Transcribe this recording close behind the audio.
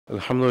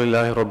الحمد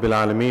لله رب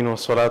العالمين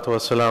والصلاة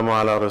والسلام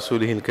على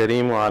رسوله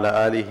الكريم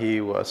وعلى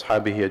آله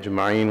وأصحابه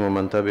أجمعين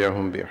ومن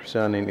تبعهم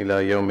بإحسان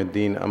إلى يوم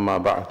الدين أما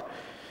بعد.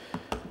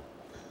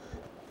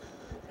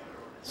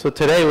 So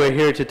today we're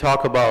here to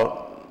talk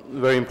about a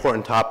very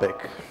important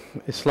topic,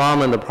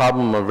 Islam and the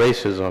problem of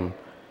racism.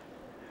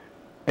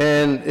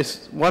 And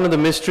it's one of the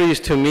mysteries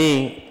to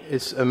me.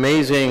 It's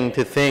amazing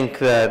to think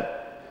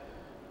that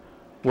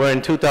we're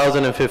in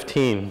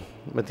 2015,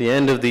 at the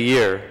end of the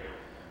year,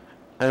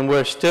 and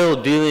we're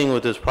still dealing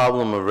with this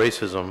problem of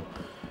racism,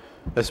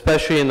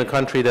 especially in the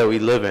country that we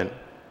live in.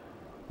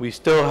 We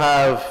still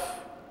have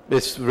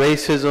this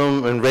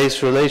racism and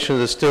race relations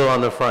is still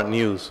on the front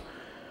news.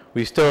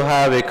 We still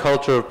have a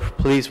culture of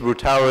police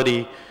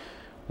brutality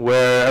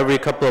where every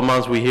couple of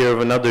months we hear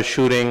of another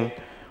shooting,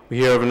 we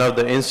hear of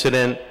another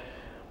incident.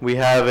 We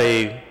have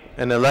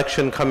an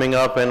election coming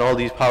up and all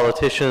these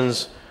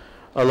politicians,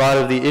 a lot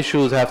of the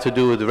issues have to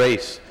do with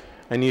race.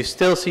 And you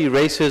still see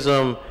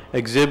racism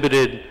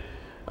exhibited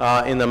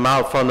from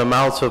the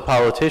mouths of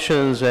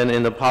politicians and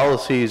in the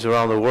policies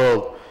around the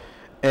world.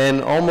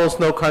 And almost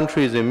no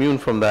country is immune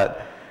from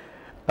that.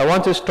 I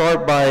want to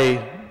start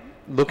by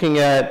looking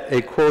at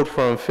a quote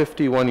from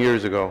 51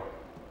 years ago.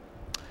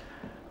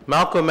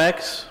 Malcolm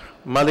X,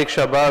 Malik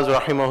Shabazz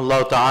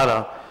rahimahullah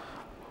ta'ala,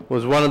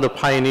 was one of the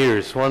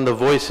pioneers, one of the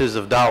voices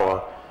of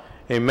da'wah,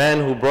 a man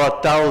who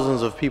brought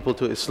thousands of people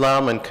to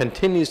Islam and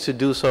continues to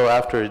do so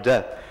after his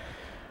death.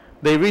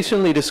 They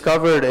recently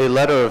discovered a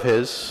letter of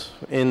his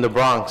in the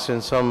Bronx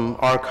in some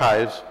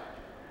archives,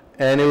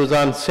 and it was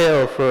on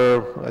sale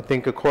for, I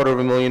think,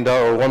 $250,000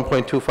 or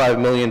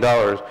 $1.25 million.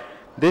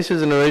 This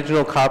is an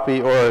original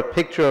copy or a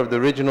picture of the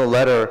original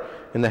letter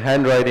in the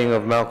handwriting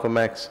of Malcolm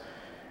X.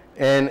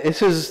 And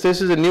this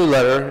is a new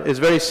letter. It's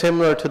very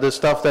similar to the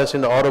stuff that's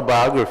in the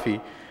autobiography.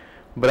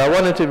 But I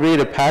wanted to read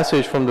a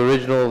passage from the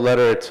original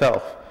letter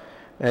itself.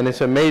 And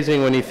it's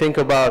amazing when you think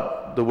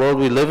about the world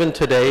we live in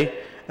today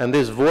and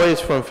this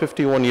voice from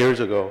 51 years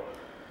ago.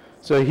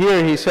 So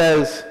here he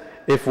says,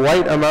 if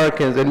white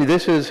Americans, and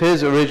this is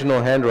his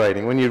original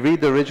handwriting. When you read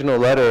the original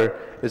letter,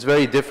 it's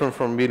very different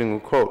from reading a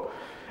quote.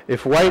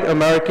 If white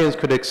Americans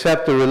could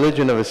accept the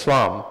religion of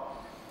Islam,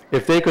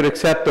 if they could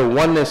accept the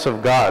oneness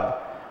of God,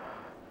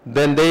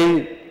 then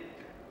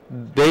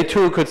they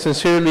too could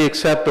sincerely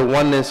accept the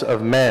oneness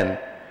of man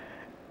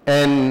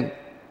and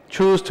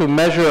choose to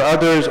measure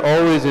others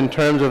always in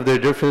terms of their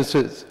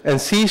differences,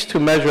 and cease to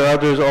measure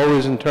others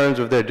always in terms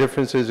of their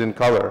differences in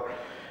color.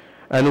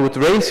 And with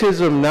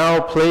racism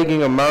now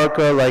plaguing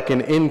America like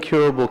an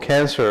incurable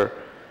cancer,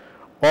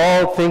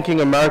 all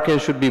thinking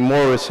Americans should be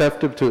more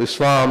receptive to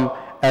Islam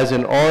as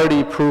an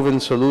already proven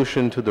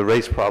solution to the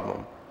race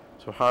problem.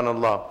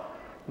 SubhanAllah.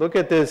 Look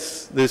at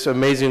this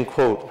amazing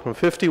quote from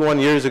 51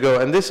 years ago.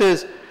 And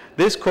this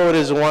quote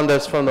is the one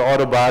that's from the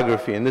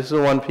autobiography, and this is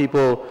the one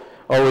people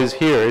always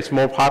hear. It's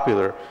more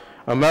popular.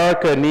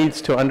 America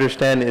needs to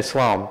understand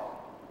Islam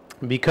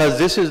because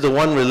this is the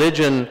one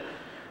religion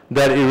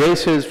that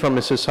erases from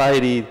a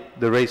society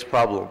the race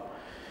problem.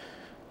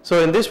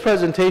 So in this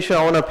presentation,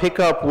 I want to pick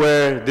up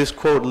where this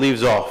quote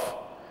leaves off.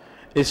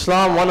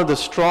 Islam, one of the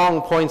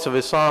strong points of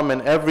Islam,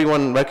 and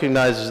everyone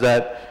recognizes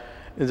that,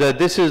 is that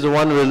this is the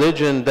one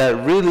religion that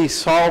really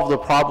solved the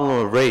problem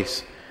of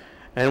race.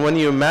 And when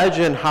you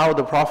imagine how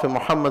the Prophet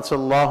Muhammad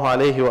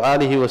sallallahu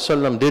alaihi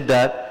wasallam did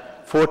that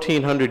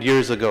 1400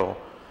 years ago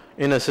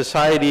in a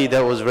society that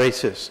was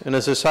racist, in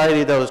a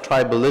society that was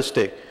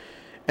tribalistic,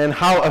 and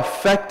how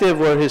effective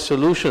were his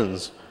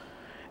solutions.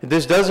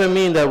 This doesn't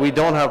mean that we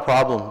don't have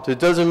problems. It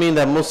doesn't mean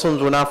that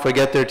Muslims will not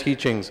forget their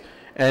teachings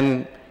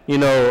and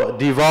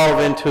devolve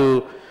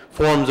into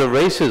forms of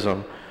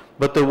racism.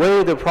 But the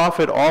way the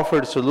Prophet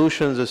offered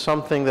solutions is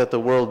something that the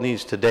world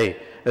needs today,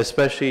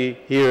 especially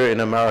here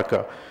in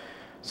America.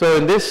 So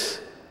in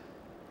this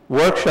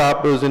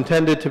workshop, it was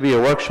intended to be a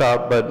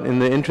workshop, but in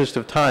the interest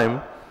of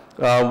time,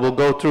 we'll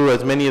go through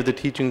as many of the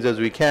teachings as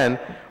we can.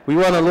 We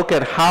want to look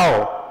at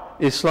how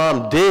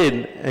Islam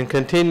did and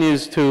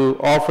continues to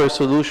offer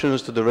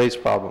solutions to the race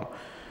problem.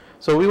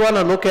 So we want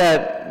to look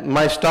at,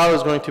 my style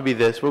is going to be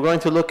this. We're going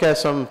to look at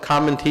some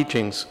common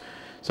teachings,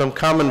 some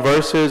common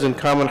verses and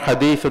common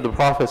hadith of the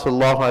Prophet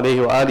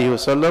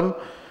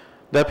ﷺ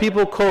that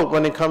people quote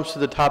when it comes to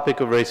the topic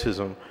of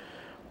racism.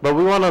 But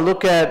we want to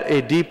look at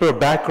a deeper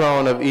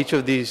background of each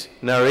of these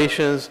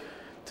narrations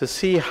to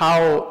see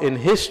how in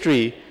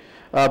history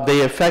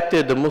they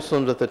affected the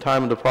Muslims at the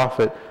time of the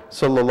Prophet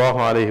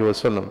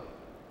ﷺ.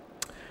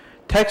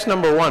 Text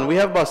number one, we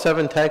have about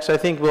 7 texts. I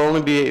think we'll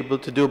only be able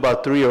to do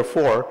about 3 or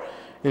 4.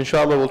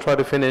 Inshallah, we'll try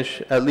to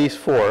finish at least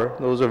 4.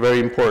 Those are very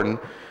important.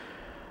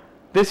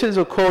 This is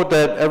a quote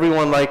that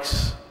everyone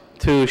likes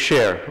to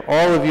share.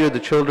 All of you are the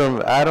children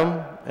of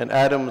Adam, and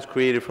Adam was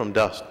created from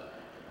dust.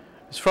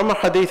 It's from a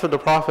hadith of the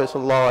Prophet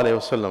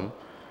ﷺ.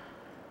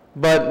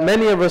 But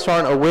many of us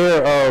aren't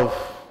aware of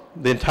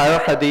the entire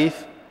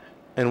hadith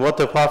and what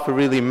the Prophet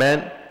really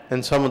meant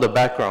and some of the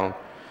background.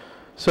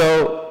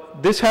 So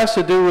this has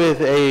to do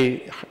with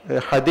a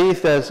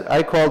hadith as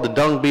I call the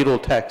dung beetle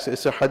text.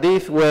 It's a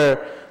hadith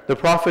where the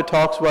Prophet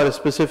talks about a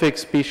specific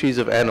species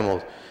of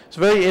animals. It's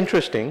very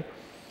interesting.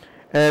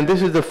 And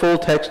this is the full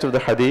text of the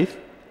hadith.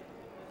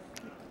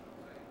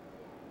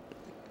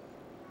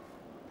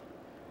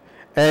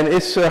 And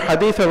it's a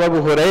hadith of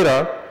Abu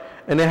Huraira.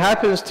 And it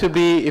happens to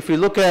be, if you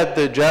look at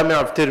the Jami'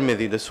 of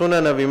Tirmidhi, the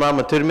Sunan of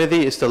Imam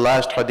Tirmidhi, it's the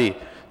last hadith.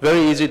 Very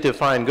easy to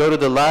find. Go to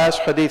the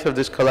last hadith of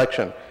this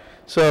collection.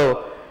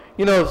 So,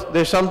 you know,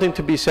 there's something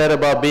to be said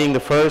about being the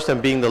first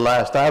and being the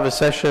last. I have a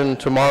session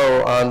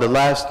tomorrow on the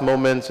last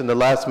moments and the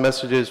last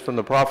messages from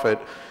the Prophet.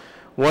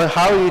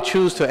 How you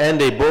choose to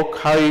end a book,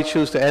 how you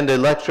choose to end a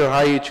lecture,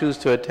 how you choose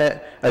to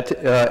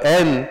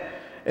end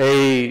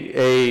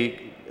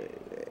a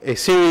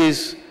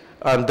series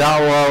on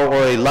da'wah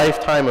or a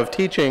lifetime of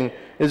teaching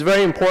is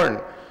very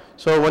important.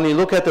 So when you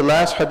look at the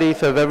last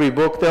hadith of every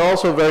book, they're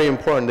also very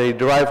important. They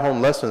derive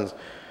home lessons.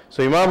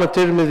 So Imam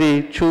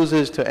Tirmidhi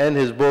chooses to end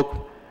his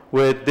book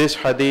with this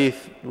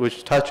hadith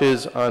which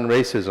touches on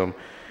racism.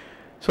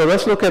 So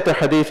let's look at the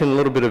hadith in a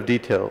little bit of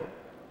detail.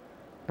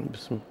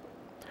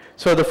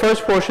 So the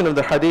first portion of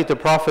the hadith, the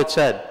Prophet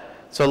said,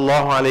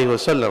 sallallahu alayhi wa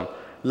sallam,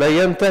 لَا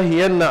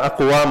يَنْتَهِيَنَّ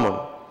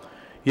أَقْوَامٌ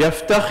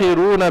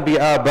يفتخرون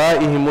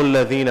بآبائهم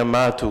الذين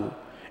ماتوا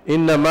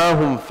إنما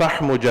هم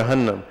فحم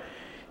جهنم.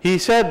 He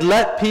said,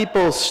 let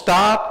people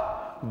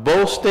stop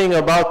boasting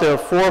about their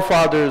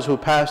forefathers who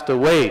passed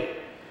away,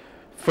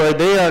 for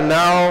they are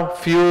now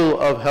fuel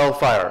of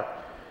hellfire.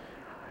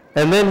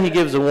 And then he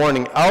gives a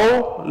warning,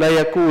 أو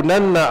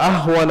ليكونن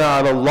أهون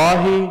على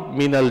الله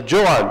من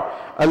الجعل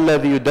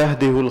الذي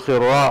يدهده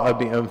الخراء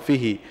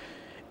بأنفه.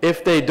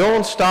 If they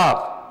don't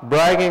stop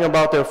bragging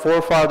about their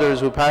forefathers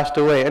who passed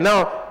away. And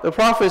now the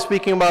Prophet is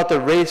speaking about the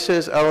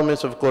racist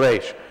elements of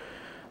Quraysh.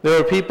 There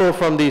were people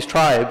from these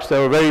tribes that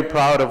were very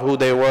proud of who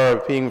they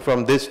were, being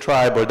from this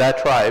tribe or that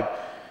tribe,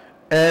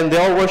 and they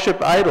all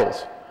worshiped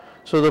idols.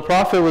 So the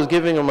Prophet was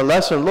giving them a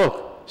lesson.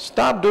 Look,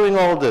 stop doing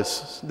all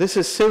this. This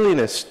is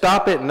silliness.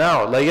 Stop it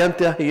now. لَا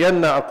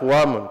يَنْتَهِيَنَّ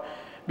أَقْوَامٌ.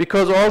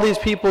 Because all these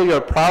people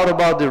you're proud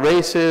about, the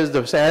races,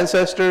 the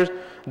ancestors,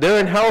 they're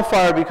in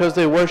hellfire because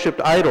they worshipped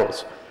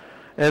idols.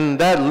 And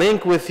that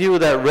link with you,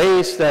 that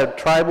race, that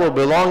tribal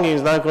belonging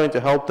is not going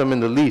to help them in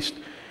the least.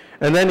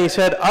 And then he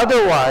said,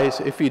 otherwise,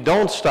 if you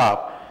don't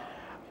stop,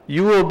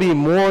 you will be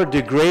more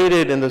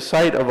degraded in the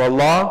sight of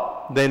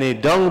Allah than a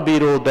dung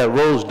beetle that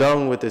rolls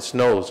dung with its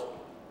nose.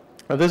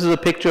 Now this is a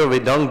picture of a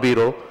dung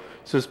beetle.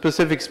 It's a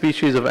specific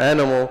species of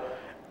animal,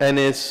 and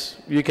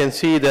you can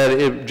see that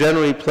it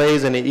generally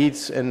plays and it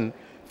eats and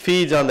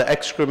feeds on the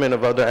excrement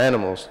of other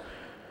animals.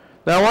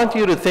 Now I want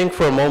you to think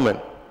for a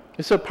moment.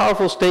 It's a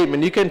powerful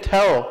statement. You can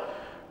tell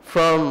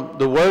from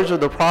the words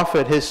of the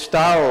Prophet his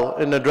style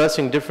in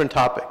addressing different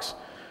topics.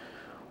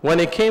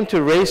 When it came to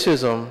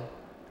racism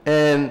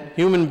and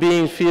human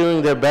beings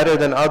feeling they're better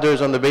than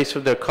others on the basis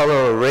of their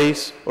color or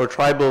race or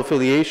tribal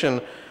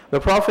affiliation,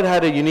 the Prophet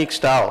had a unique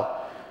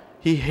style.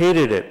 He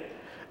hated it.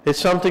 It's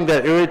something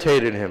that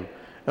irritated him.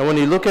 And when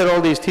you look at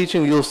all these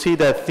teachings, you'll see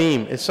that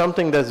theme. It's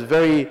something that's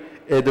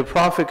the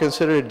Prophet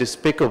considered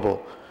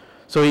despicable.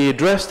 So he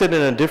addressed it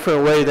in a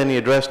different way than he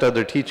addressed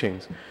other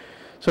teachings.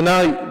 So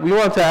now we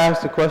want to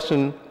ask the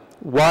question,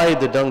 why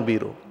the dung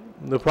beetle?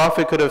 The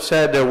Prophet could have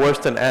said they're worse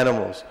than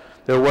animals.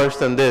 They're worse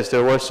than this,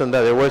 they're worse than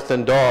that, they're worse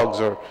than dogs.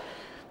 Or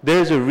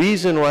there's a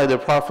reason why the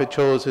Prophet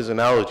chose his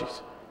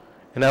analogies.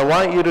 And I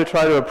want you to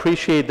try to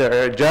appreciate the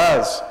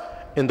i'jaz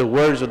in the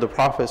words of the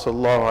Prophet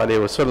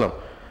ﷺ.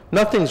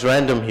 Nothing's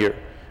random here.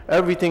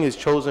 Everything is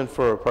chosen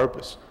for a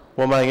purpose.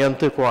 وَمَا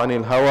يَنْطِقُ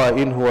عَنِ الْهَوَىٰ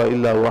إِنْ هُوَ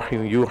إِلَّا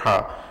وَحْيٌ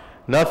يُوحَىٰ.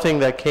 Nothing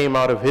that came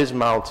out of his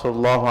mouth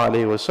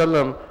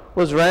ﷺ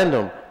was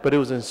random, but it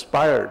was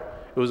inspired.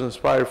 It was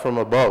inspired from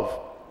above.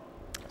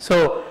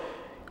 So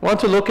I want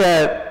to look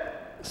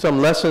at some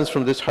lessons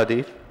from this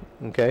hadith,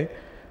 okay?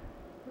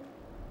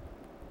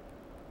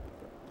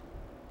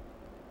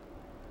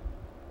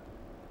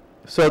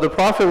 So the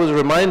Prophet was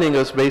reminding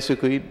us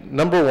basically,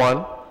 number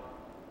one,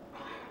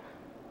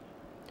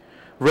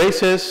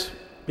 racists,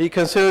 he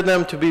considered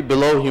them to be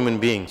below human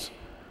beings.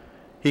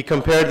 He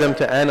compared them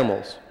to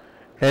animals.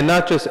 And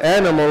not just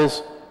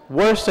animals,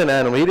 worse than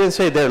animals. He didn't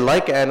say they're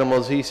like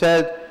animals. He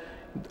said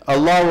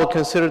Allah will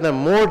consider them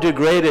more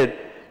degraded,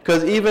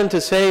 because even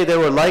to say they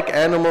were like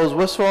animals,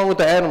 what's wrong with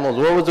the animals?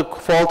 What was the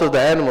fault of the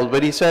animals?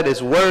 But he said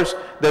it's worse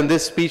than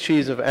this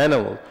species of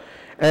animal.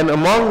 And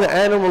among the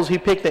animals, he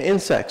picked the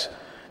insects.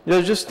 You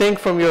know, just think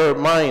from your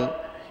mind,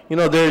 you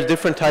know, there's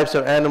different types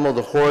of animal.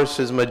 The horse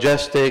is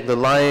majestic, the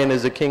lion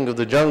is the king of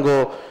the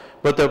jungle,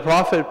 but the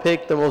Prophet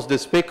picked the most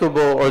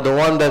despicable, or the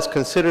one that's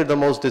considered the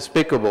most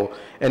despicable.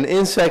 An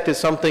insect is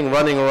something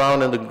running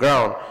around in the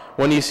ground.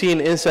 When you see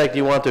an insect,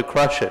 you want to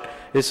crush it.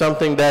 It's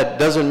something that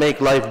doesn't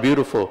make life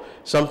beautiful,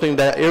 something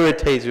that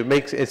irritates you,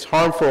 it's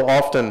harmful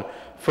often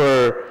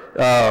for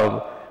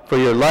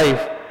your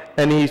life.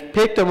 And he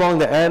picked among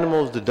the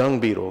animals the dung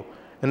beetle.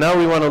 And now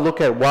we want to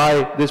look at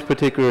why this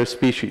particular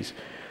species.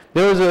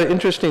 There was an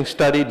interesting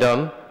study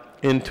done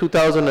in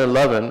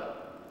 2011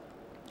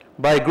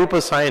 by a group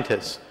of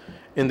scientists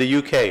in the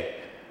UK.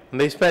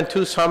 And they spent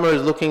 2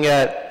 summers looking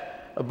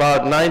at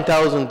about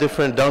 9,000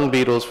 different dung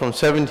beetles from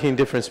 17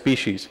 different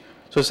species.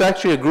 So it's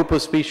actually a group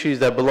of species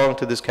that belong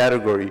to this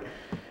category.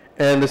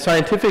 And the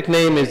scientific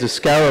name is the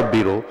scarab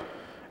beetle.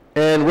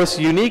 And what's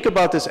unique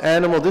about this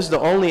animal, this is the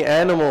only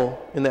animal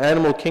in the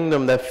animal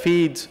kingdom that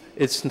feeds,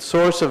 its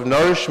source of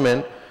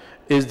nourishment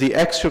is the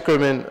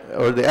excrement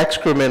or the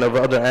excrement of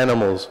other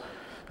animals.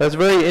 That's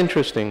very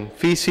interesting.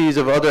 Feces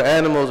of other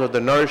animals are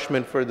the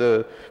nourishment for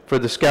the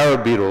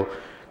scarab beetle.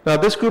 Now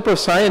this group of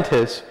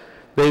scientists,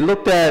 they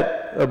looked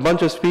at a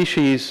bunch of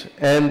species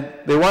and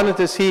they wanted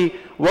to see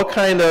what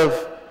kind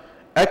of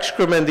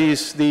excrement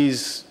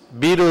these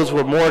beetles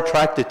were more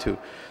attracted to.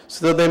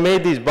 So they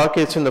made these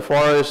buckets in the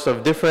forest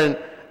of different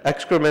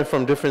excrement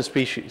from different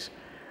species.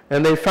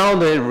 And they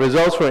found the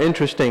results were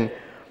interesting.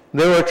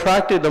 They were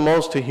attracted the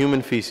most to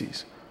human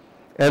feces.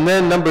 And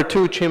then number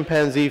 2,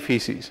 chimpanzee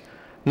feces.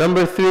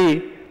 Number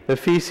 3, the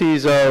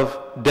feces of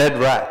dead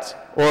rats,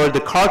 or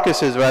the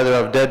carcasses rather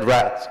of dead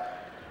rats.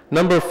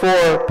 Number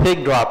 4,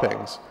 pig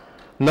droppings.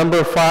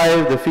 Number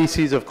 5, the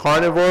feces of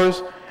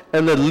carnivores.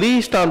 And the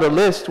least on the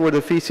list were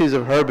the feces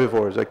of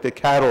herbivores, like the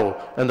cattle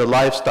and the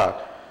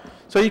livestock.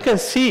 So you can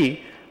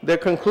see their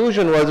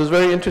conclusion was, it was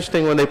very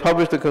interesting when they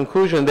published the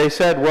conclusion, they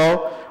said,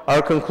 well,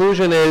 our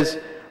conclusion is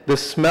the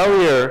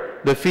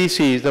smellier the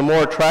feces, the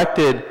more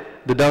attracted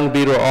the dung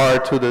beetle are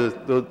to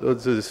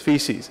the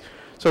feces.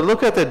 So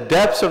look at the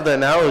depths of the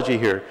analogy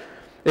here.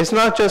 It's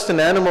not just an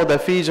animal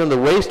that feeds on the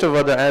waste of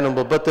other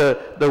animals, but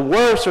the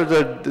worst, or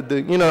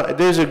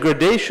there's a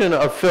gradation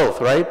of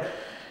filth, right?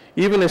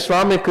 Even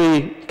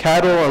Islamically,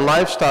 cattle and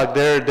livestock,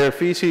 their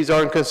feces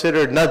aren't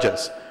considered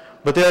najas.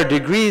 But there are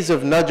degrees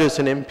of najas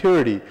and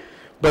impurity.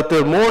 But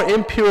the more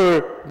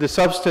impure the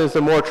substance,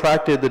 the more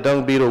attracted the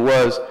dung beetle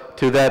was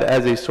to that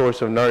as a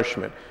source of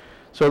nourishment.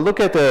 So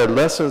look at the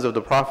lessons of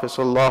the Prophet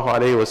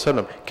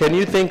ﷺ. Can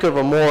you think of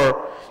a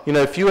more,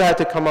 if you had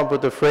to come up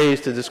with a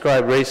phrase to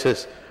describe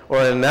racist or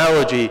an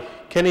analogy,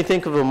 can you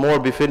think of a more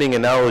befitting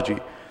analogy?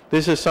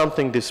 This is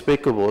something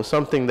despicable,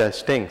 something that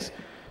stinks.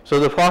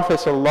 So the Prophet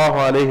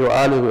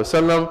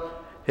ﷺ,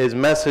 his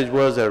message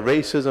was that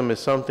racism is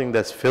something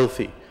that's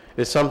filthy.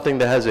 It's something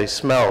that has a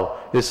smell.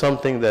 It's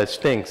something that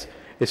stinks.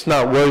 It's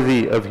not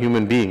worthy of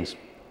human beings.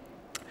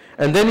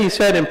 And then he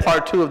said in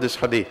part 2 of this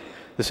hadith,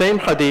 the same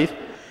hadith,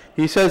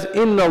 he says,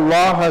 إِنَّ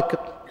اللَّهَ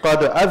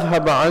قَدْ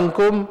أَذْهَبَ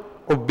عَنْكُمْ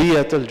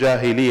أُبِّيَةَ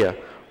الْجَاهِلِيَّةِ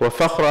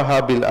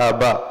وَفَخْرَهَا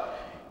بِالْآبَاءِ.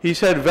 He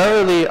said,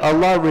 verily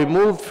Allah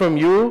removed from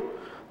you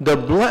the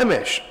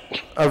blemish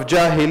of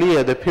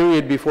Jahiliyyah, the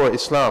period before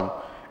Islam,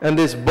 and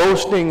this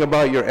boasting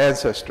about your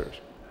ancestors.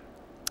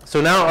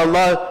 So now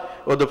Allah,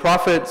 or the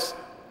Prophet's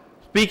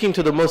speaking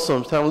to the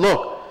Muslims, telling them,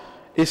 look,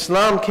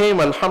 Islam came,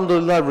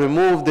 alhamdulillah,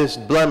 removed this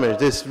blemish,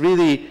 this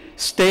really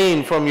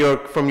stain from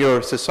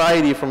your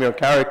society, from your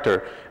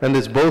character, and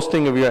this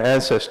boasting of your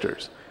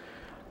ancestors.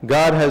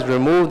 God has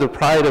removed the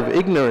pride of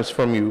ignorance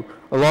from you,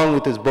 along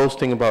with this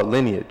boasting about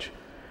lineage.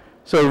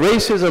 So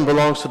racism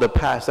belongs to the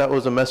past. That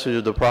was the message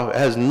of the Prophet. It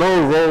has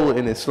no role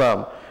in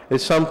Islam.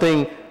 It's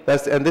something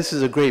and this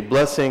is a great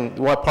blessing,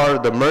 what part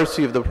of the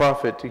mercy of the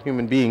Prophet to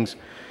human beings.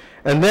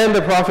 And then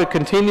the Prophet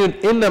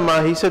continued,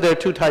 إِنَّمَا, he said there are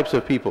 2 types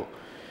of people.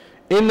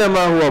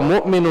 إِنَّمَا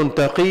هُوَ مُؤْمِنٌ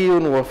تَقِيٌّ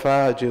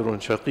وَفَاجِرٌ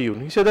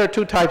شَقِيٌّ. He said there are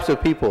 2 types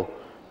of people.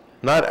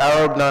 Not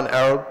Arab,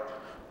 non-Arab,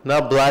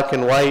 not black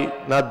and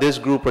white, not this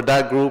group or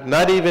that group,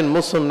 not even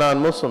Muslim,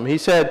 non-Muslim. He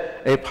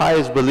said a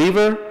pious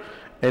believer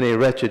and a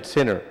wretched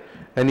sinner.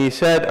 And he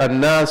said,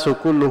 النَّاسُ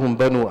كُلُّهُمْ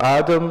بَنُو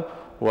آدَمَ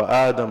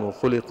وَآدَمُ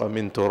خُلِقَ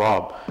مِنْ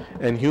تُرَابٍ.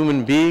 And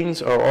human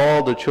beings are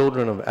all the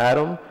children of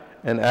Adam,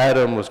 and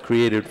Adam was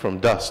created from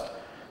dust.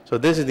 So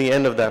this is the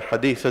end of that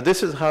hadith. So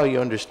this is how you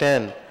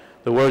understand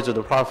the words of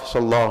the Prophet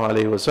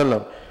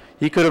ﷺ.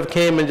 He could have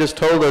came and just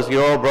told us,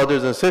 you're all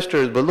brothers and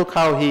sisters, but look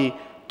how he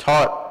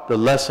taught the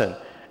lesson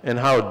and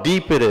how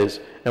deep it is.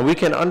 And we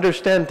can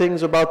understand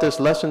things about this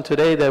lesson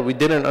today that we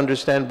didn't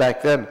understand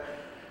back then.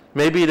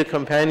 Maybe the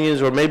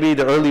companions or maybe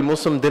the early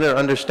Muslim didn't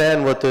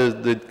understand what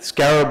the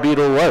scarab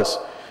beetle was,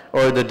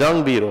 or the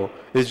dung beetle.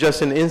 It's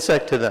just an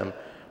insect to them.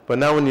 But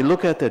now when you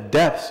look at the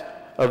depths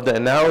of the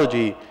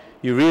analogy,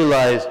 you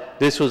realize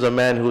this was a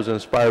man who was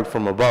inspired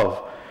from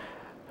above.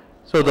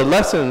 So the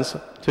lessons,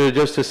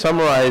 just to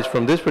summarize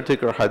from this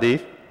particular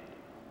hadith,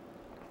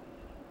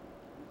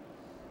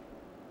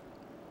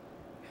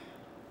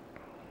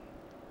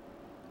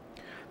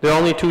 there are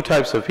only 2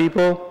 types of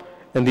people,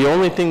 and the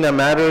only thing that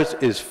matters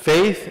is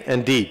faith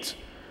and deeds.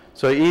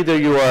 So either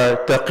you are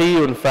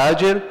taqiyun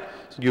fajir,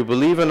 you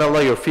believe in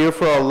Allah, you're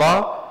fearful of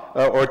Allah,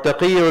 or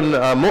taqiyun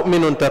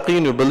mu'minun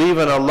taqiyun, you believe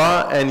in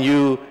Allah and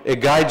it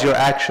guides your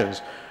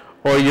actions.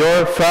 Or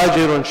you're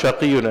fajirun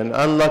shaqiyun, an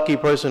unlucky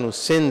person who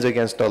sins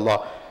against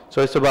Allah.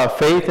 So it's about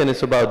faith and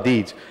it's about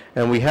deeds.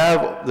 And we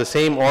have the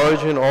same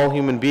origin, all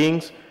human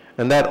beings,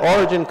 and that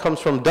origin comes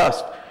from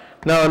dust.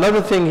 Now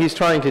another thing he's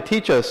trying to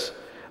teach us,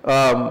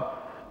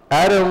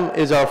 Adam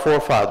is our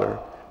forefather,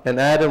 and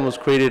Adam was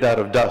created out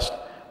of dust.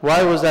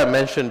 Why was that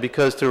mentioned?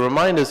 Because to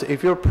remind us,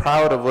 if you're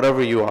proud of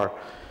whatever you are,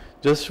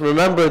 just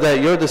remember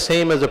that you're the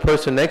same as the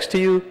person next to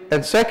you.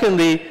 And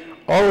secondly,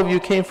 all of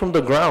you came from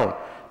the ground.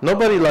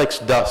 Nobody likes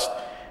dust.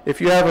 If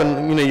you have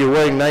you're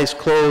wearing nice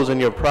clothes and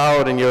you're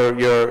proud and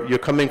you're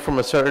coming from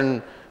a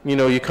certain,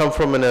 you come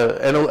from an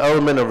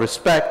element of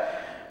respect,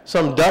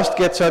 some dust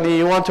gets on you,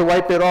 you want to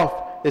wipe it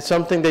off. It's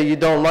something that you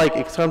don't like.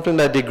 It's something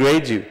that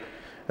degrades you.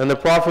 And the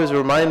Prophet is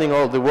reminding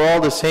all that we're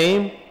all the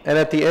same, and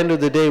at the end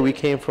of the day, we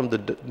came from the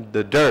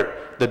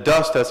dirt, the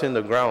dust that's in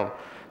the ground.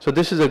 So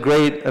this is a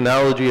great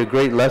analogy, a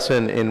great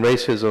lesson in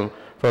racism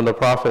from the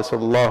Prophet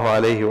sallallahu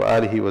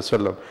alaihi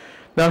wasallam.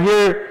 Now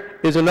here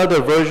is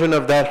another version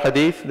of that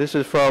hadith. This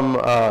is from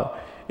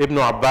Ibn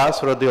Abbas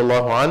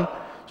radiallahu an.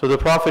 So the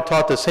Prophet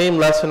taught the same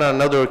lesson on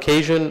another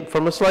occasion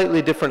from a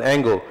slightly different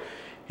angle.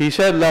 He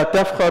said, لا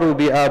تفخروا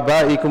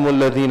بآبائكم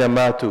الذين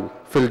ماتوا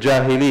في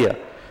الجاهلية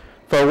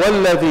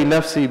فوالذي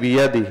نفسي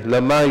بيده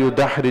لما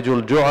يدحرج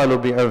الجعل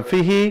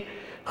بأنفه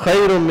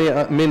خير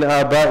من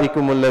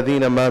آبائكم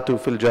الذين ماتوا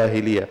في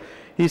الجاهلية.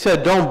 He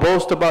said, don't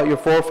boast about your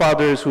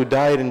forefathers who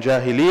died in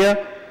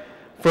Jahiliyyah,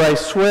 for I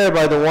swear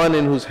by the one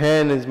in whose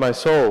hand is my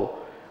soul,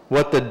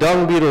 what the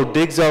dung beetle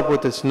digs up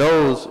with its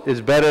nose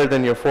is better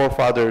than your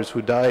forefathers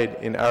who died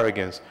in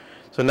arrogance.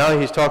 So now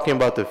he's talking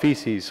about the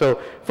feces.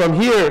 So from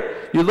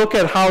here, you look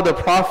at how the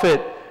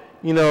Prophet,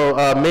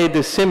 made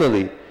this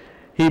simile.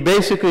 He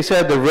basically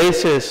said the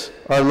racists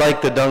are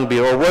like the dung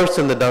beetle, or worse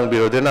than the dung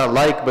beetle. They're not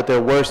like, but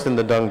they're worse than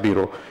the dung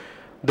beetle.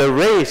 The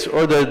race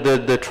or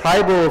the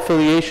tribal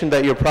affiliation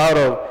that you're proud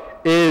of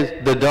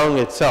is the dung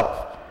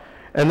itself.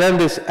 And then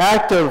this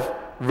act of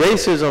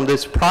racism,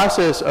 this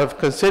process of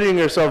considering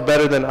yourself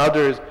better than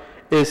others,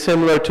 is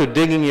similar to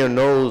digging your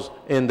nose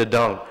in the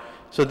dung.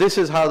 So this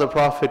is how the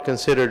Prophet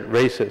considered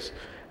racist.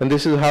 And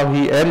this is how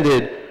he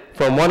ended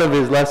from one of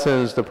his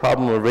lessons, the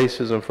problem of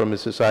racism from his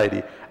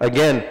society.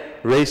 Again,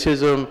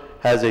 racism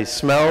has a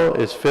smell,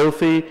 is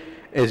filthy,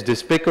 is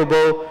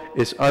despicable,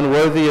 is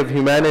unworthy of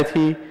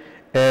humanity,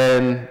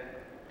 and,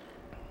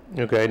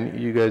 okay,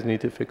 you guys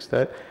need to fix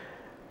that.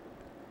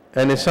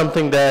 And it's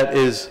something that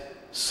is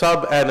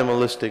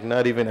sub-animalistic,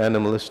 not even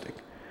animalistic.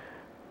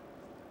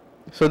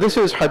 So this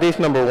is hadith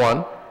number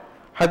 1.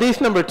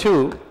 Hadith number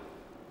 2,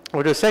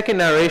 or the second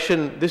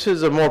narration, this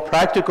is a more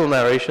practical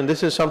narration.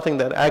 This is something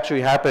that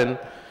actually happened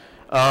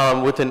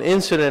with an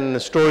incident and a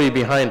story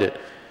behind it.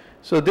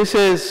 So this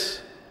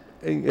is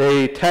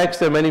a text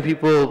that many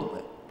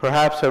people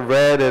perhaps have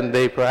read and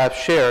they perhaps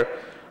share.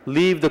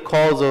 Leave the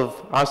cause of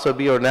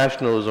asabi or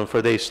nationalism,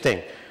 for they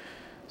stink.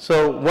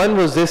 So when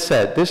was this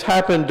said? This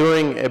happened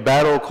during a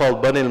battle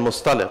called Bani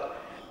al-Mustaliq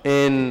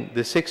in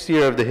the 6th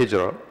year of the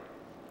Hijrah.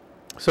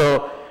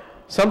 So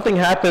something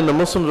happened, the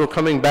Muslims were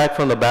coming back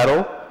from the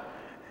battle,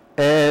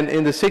 and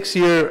in the 6th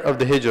year of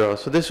the Hijrah,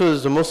 so this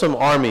was the Muslim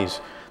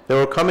armies, they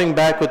were coming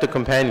back with the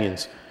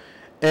companions.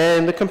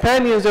 And the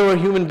companions, they were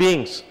human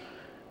beings,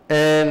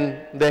 and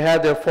they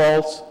had their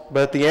faults,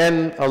 but at the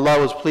end, Allah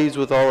was pleased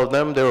with all of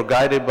them. They were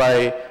guided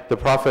by the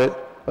Prophet,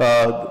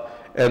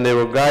 and they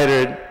were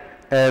guided,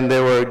 and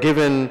they were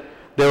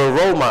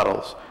role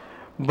models.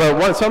 But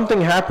when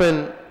something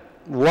happened,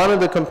 one of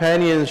the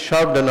companions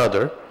shoved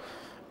another,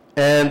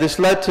 and this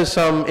led to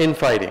some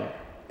infighting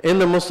in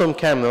the Muslim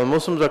camp. The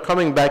Muslims are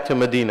coming back to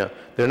Medina.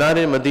 They're not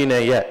in Medina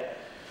yet.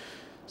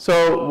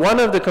 So one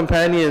of the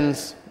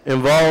companions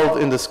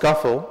involved in the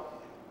scuffle,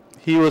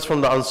 he was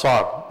from the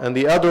Ansar, and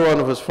the other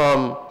one was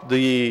from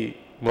the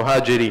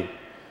Muhajirin.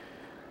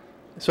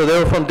 So they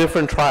were from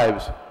different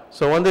tribes.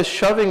 So when this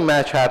shoving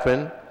match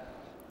happened,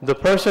 the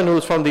person who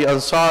was from the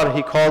Ansar,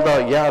 he called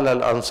out, Ya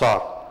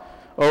al-Ansar,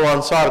 "O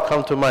Ansar,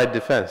 come to my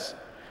defense."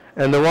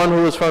 And the one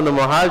who was from the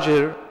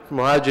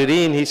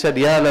Muhajirin, he said,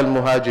 Ya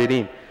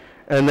al-Muhajirin.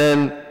 And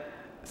then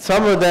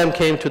some of them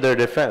came to their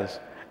defense.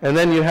 And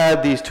then you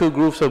had these two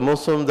groups of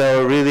Muslims that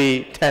were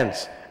really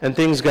tense, and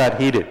things got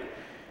heated.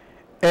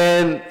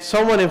 And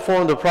someone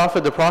informed the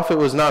Prophet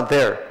was not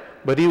there,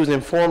 but he was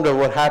informed of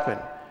what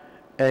happened.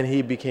 And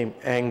he became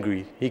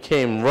angry. He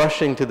came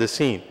rushing to the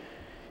scene.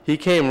 He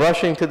came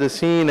rushing to the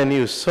scene, and he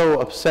was so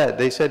upset.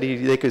 They said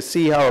they could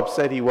see how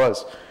upset he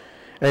was.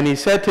 And he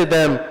said to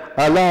them,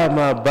 "Ala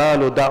ma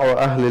balu da'wa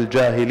ahli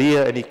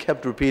al-jahiliyyah," and he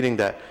kept repeating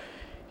that.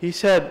 He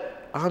said,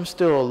 "I'm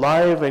still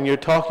alive, and you're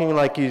talking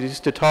like you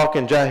used to talk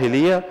in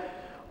Jahiliyyah?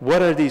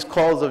 What are these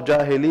calls of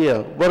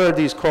Jahiliyyah? What are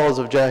these calls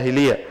of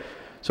Jahiliyyah?"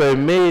 So it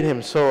made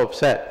him so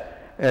upset.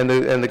 And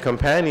the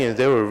companions,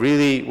 they were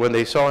really, when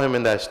they saw him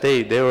in that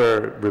state, they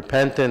were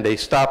repentant. They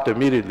stopped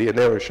immediately, and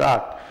they were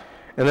shocked.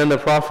 And then the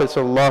Prophet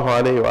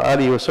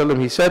ﷺ,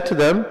 he said to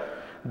them,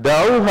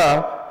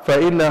 "Da'uha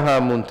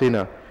fa'innaha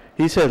muntina."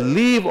 He said,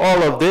 leave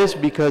all of this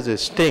because it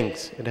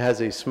stinks. It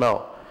has a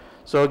smell.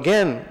 So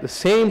again, the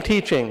same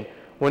teaching.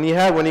 When you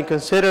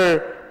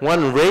consider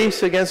one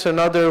race against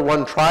another,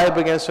 one tribe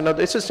against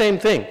another, it's the same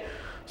thing.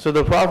 So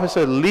the Prophet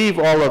said, leave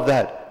all of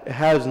that. It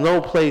has no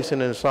place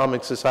in an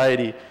Islamic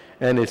society,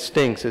 and it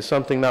stinks. It's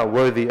something not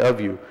worthy of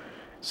you.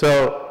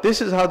 So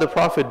this is how the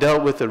Prophet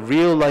dealt with a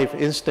real life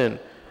instance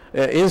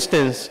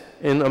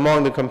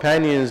among the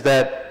companions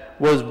that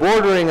was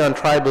bordering on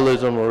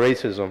tribalism or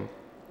racism.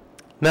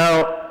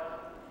 Now,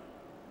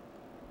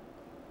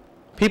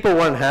 people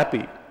weren't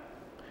happy.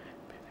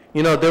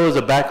 you know, there was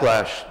a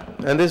backlash.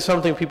 And this is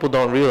something people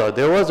don't realize.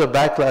 There was a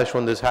backlash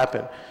when this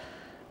happened.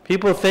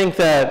 People think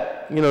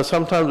that, you know,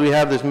 sometimes we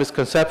have this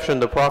misconception,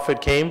 the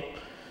Prophet came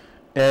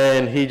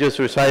and he just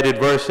recited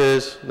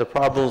verses, the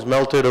problems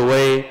melted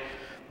away,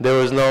 there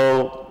was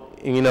no,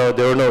 you know,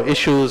 there were no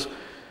issues.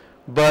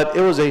 But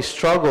it was a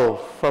struggle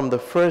from the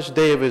first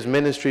day of his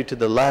ministry to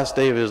the last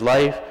day of his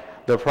life.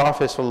 The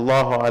Prophet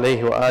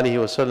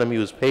ﷺ, he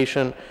was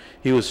patient,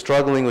 he was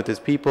struggling with his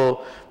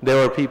people. There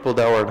were people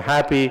that were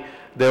unhappy,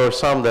 there were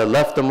some that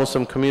left the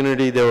Muslim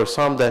community, there were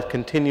some that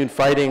continued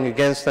fighting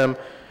against them,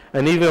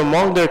 and even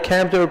among their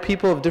camp there were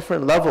people of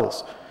different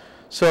levels.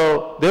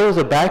 So there was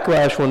a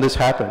backlash when this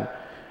happened.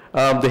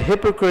 The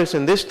hypocrites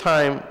in this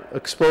time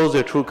exposed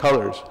their true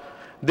colors.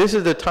 This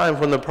is the time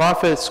when the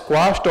Prophet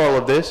squashed all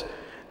of this.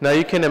 Now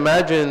you can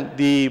imagine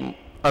the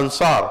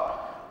Ansar.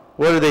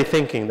 What are they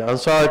thinking? The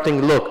Ansar are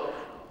thinking, look,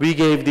 we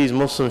gave these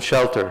Muslims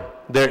shelter.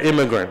 They're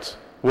immigrants.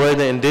 We're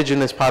the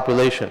indigenous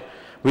population.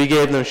 We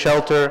gave them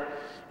shelter.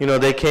 You know,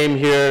 they came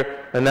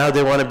here and now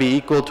they want to be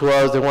equal to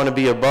us. They want to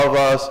be above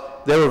us.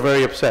 They were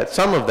very upset,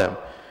 some of them.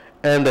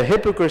 And the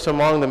hypocrites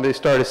among them, they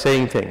started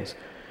saying things.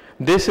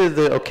 This is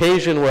the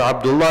occasion where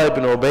Abdullah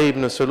ibn Ubay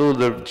ibn Salul,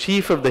 the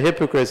chief of the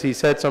hypocrites, he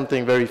said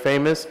something very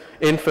famous,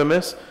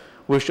 infamous,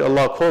 which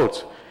Allah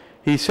quotes.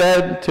 He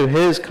said to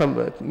his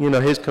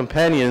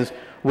companions,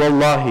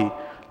 Wallahi,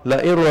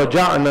 لَإِن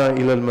رَجَعْنَا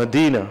إِلَى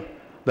الْمَدِينَةِ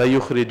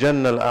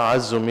لَيُخْرِجَنَّ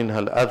الْأَعَزُّ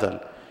مِنْهَا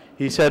الْأَذَلِ.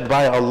 He said,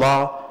 by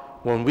Allah,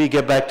 when we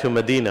get back to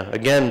Medina,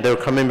 again, they're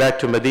coming back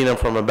to Medina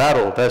from a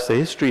battle, that's the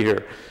history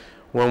here.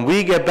 When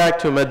we get back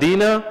to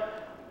Medina,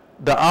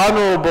 the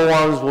honorable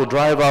ones will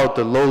drive out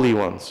the lowly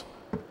ones.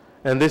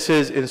 And this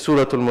is in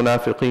Surah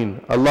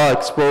Al-Munafiqeen. Allah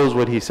exposed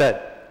what he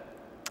said.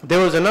 There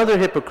was another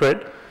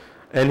hypocrite,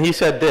 and he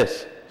said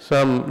this,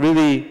 some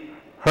really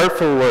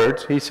hurtful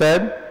words. He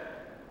said,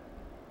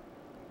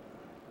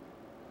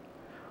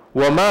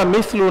 وَمَا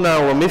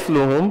مِثْلُنَا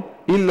وَمِثْلُهُمْ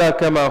إِلَّا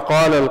كَمَا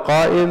قَالَ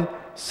الْقَائِلِ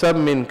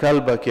سَمِّنْ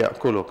كَلْبَكَ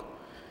يَأْكُلُكَ.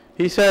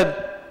 He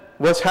said,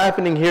 what's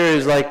happening here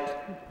is like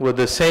what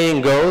the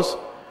saying goes,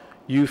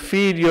 you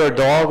feed your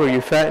dog or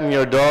you fatten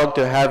your dog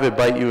to have it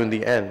bite you in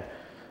the end.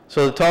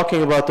 So they're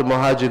talking about the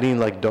Muhajirin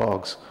like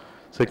dogs.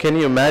 So can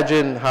you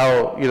imagine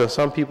how, you know,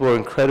 some people are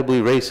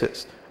incredibly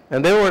racist.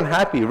 And they weren't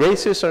happy.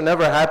 Racists are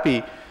never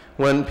happy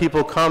when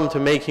people come to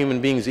make human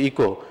beings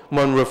equal.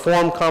 When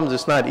reform comes,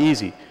 it's not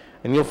easy.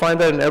 And you'll find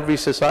that in every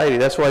society.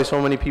 That's why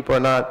so many people are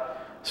not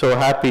so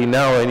happy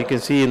now. And you can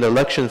see in the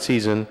election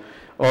season,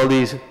 all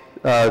these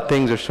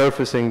things are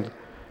surfacing.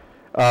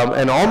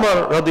 And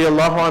Umar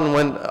radiallahu anhu,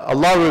 when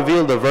Allah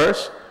revealed the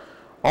verse,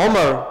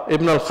 Umar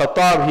ibn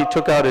al-Khattab, he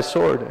took out his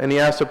sword and he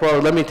asked the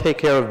Prophet, let me take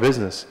care of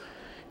business.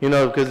 You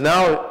know, because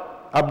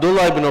now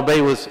Abdullah ibn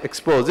Ubay was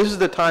exposed. This is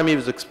the time he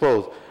was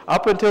exposed.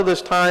 Up until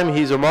this time,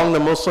 he's among the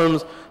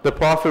Muslims. The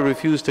Prophet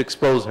refused to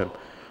expose him.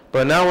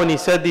 But now when he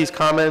said these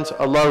comments,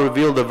 Allah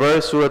revealed the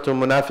verse, Surah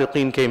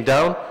Al-Munafiqeen came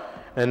down,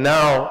 and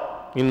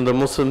now, you know, the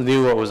Muslims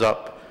knew what was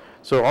up.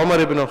 So Umar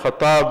ibn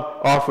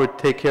al-Khattab offered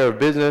to take care of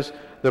business.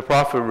 The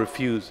Prophet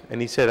refused,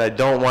 and he said, I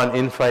don't want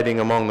infighting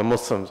among the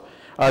Muslims.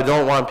 I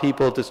don't want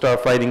people to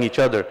start fighting each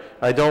other.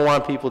 I don't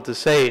want people to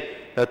say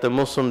that the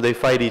Muslims, they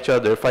fight each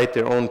other, fight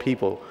their own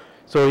people.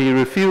 So he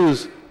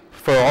refused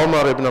for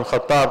Umar ibn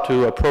al-Khattab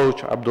to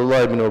approach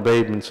Abdullah ibn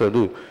Ubay ibn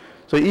Salul.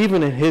 So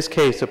even in his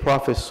case, the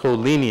Prophet is so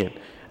lenient,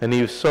 and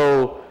he was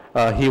so,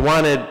 he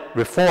wanted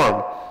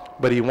reform,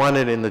 but he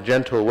wanted it in the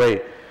gentle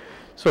way.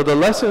 So the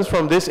lessons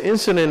from this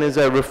incident is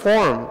that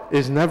reform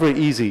is never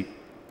easy.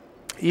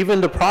 Even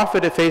the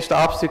Prophet faced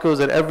obstacles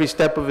at every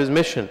step of his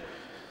mission.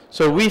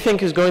 So we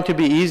think it's going to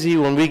be easy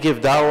when we give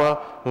da'wah,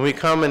 when we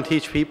come and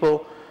teach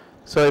people.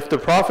 So if the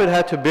Prophet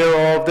had to bear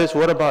all of this,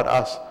 what about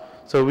us?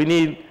 So we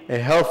need a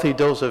healthy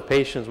dose of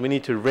patience. We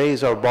need to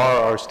raise our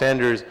bar, our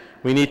standards.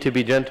 We need to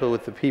be gentle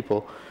with the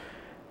people.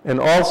 And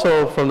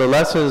also from the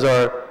lessons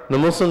are, the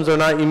Muslims are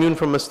not immune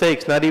from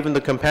mistakes, not even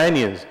the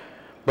companions.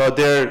 But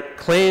their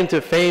claim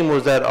to fame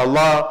was that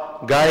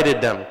Allah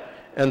guided them.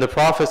 And the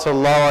Prophet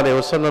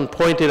ﷺ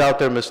pointed out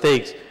their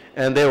mistakes,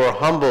 and they were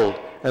humbled,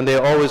 and they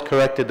always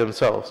corrected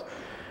themselves.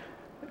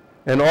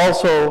 And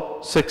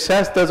also,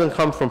 success doesn't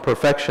come from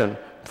perfection,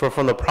 but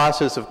from the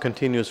process of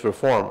continuous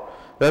reform.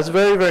 That's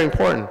very, very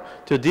important.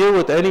 To deal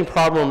with any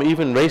problem,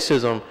 even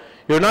racism,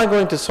 you're not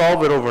going to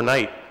solve it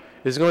overnight.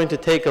 It's going to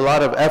take a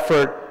lot of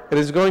effort. It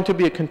is going to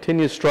be a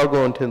continuous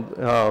struggle until,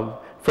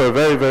 for a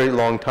very, very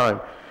long time.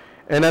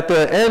 And at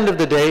the end of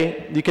the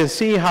day, you can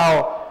see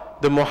how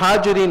the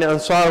Muhajirin and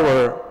Ansar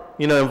were,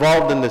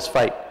 involved in this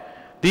fight.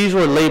 These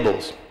were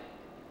labels.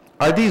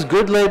 Are these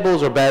good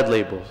labels or bad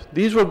labels?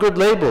 These were good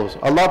labels.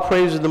 Allah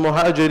praises the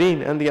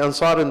Muhajirin and the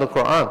Ansar in the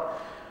Quran.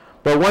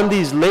 But when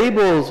these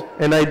labels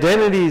and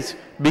identities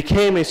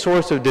became a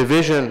source of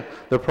division,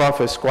 the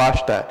Prophet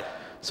squashed that.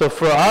 So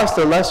for us,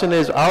 the lesson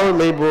is our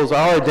labels,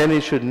 our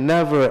identity should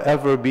never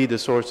ever be the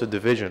source of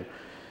division.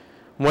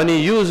 When you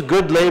use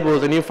good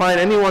labels, and you find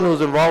anyone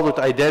who's involved with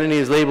identity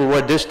is labeled,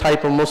 we're this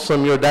type of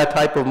Muslim, you're that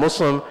type of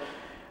Muslim,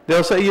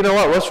 they'll say, you know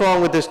what, what's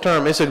wrong with this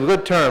term? It's a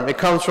good term. It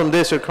comes from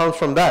this, it comes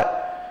from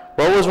that.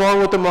 What was wrong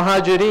with the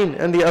Muhajirin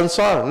and the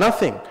Ansar?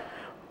 Nothing.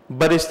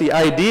 But it's the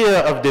idea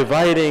of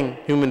dividing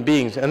human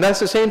beings. And that's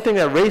the same thing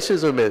that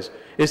racism is.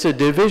 It's a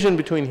division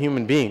between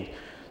human beings.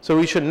 So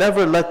we should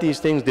never let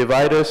these things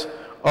divide us.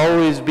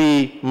 Always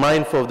be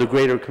mindful of the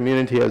greater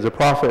community as the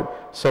Prophet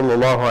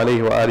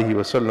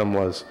ﷺ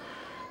was.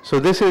 So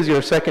this is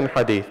your second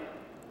hadith.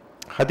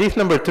 Hadith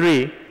number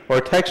 3, or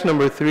text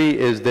number 3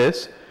 is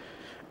this.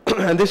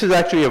 And this is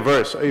actually a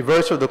verse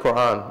of the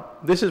Quran.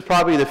 This is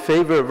probably the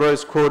favorite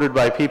verse quoted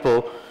by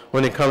people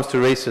when it comes to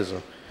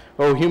racism.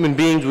 Oh, human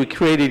beings, we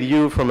created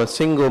you from a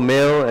single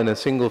male and a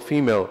single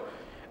female.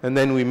 And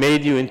then we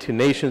made you into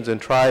nations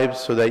and tribes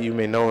so that you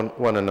may know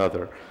one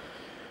another.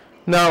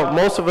 Now,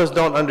 most of us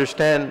don't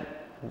understand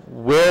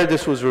where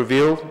this was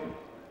revealed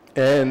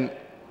and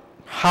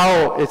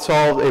how it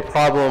solved a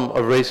problem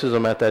of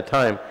racism at that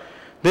time.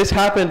 This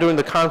happened during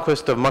the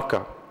conquest of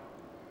Mecca.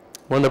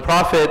 When the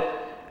Prophet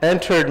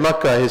entered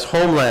Mecca, his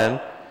homeland,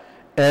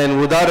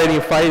 and without any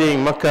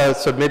fighting, Mecca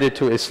submitted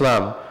to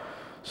Islam.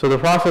 So the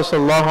Prophet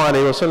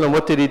ﷺ,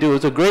 what did he do? It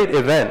was a great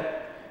event.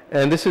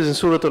 And this is in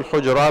Surah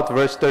Al-Hujurat,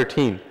 verse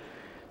 13.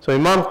 So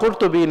Imam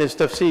Qurtubi in his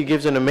tafsir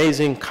gives an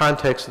amazing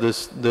context to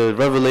the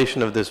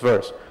revelation of this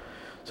verse.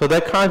 So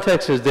that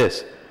context is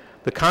this.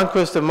 The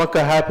conquest of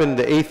Mecca happened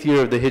the 8th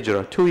year of the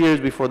Hijrah, 2 years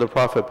before the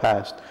Prophet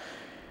passed.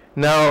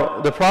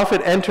 Now, the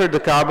Prophet entered the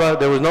Kaaba,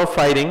 there was no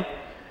fighting,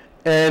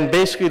 and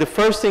basically the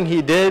first thing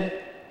he did,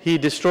 he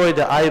destroyed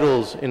the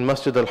idols in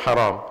Masjid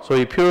al-Haram. So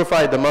he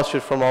purified the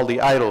masjid from all the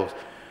idols.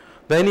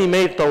 Then he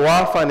made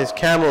tawaf on his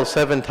camel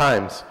 7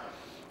 times.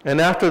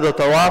 And after the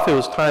tawaf, it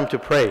was time to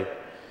pray.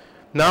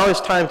 Now it's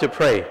time to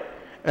pray.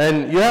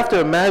 And you have to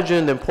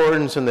imagine the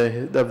importance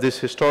of this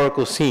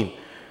historical scene.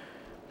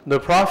 The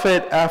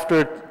Prophet,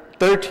 after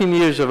 13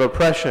 years of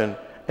oppression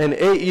and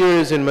 8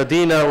 years in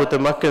Medina with the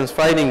Meccans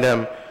fighting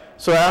them,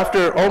 so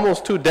after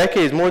almost 2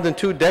 decades, more than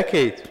 2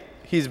 decades,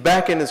 he's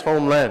back in his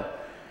homeland.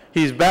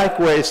 He's back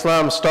where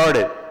Islam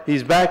started.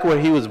 He's back where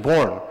he was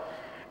born.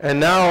 And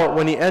now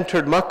when he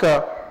entered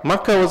Mecca,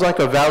 Mecca was like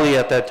a valley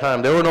at that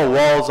time. There were no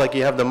walls like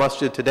you have the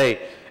masjid today.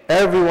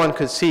 Everyone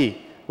could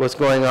see what's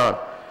going on.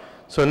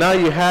 So now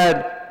you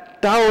had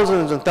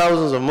thousands and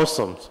thousands of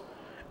Muslims.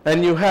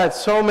 And you had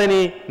so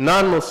many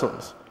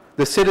non-Muslims,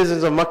 the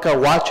citizens of Mecca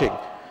watching.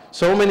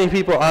 So many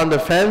people on the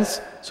fence,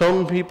 so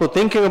many people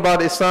thinking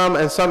about Islam,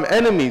 and some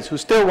enemies who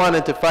still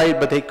wanted to fight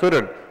but they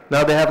couldn't.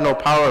 Now they have no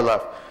power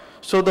left.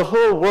 So the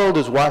whole world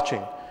is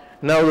watching.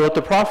 Now what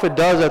the Prophet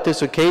does at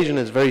this occasion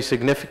is very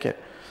significant.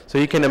 So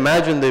you can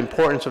imagine the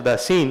importance of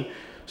that scene.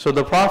 So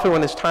the Prophet,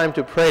 when it's time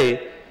to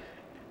pray,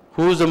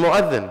 who's the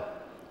mu'adhin?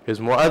 His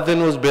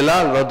mu'adhin was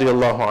Bilal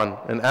radiallahu anh,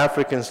 an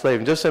African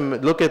slave. Just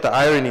look at the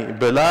irony.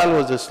 Bilal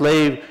was a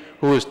slave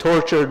who was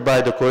tortured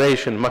by the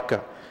Quraysh in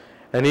Mecca.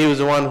 And he was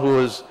the one who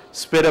was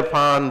spit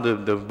upon,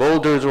 the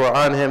boulders were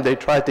on him, they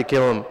tried to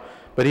kill him,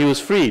 but he was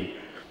freed.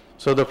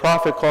 So the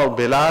Prophet called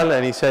Bilal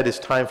and he said, it's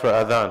time for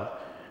adhan.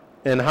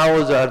 And how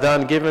was the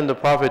adhan given? The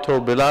Prophet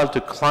told Bilal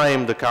to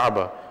climb the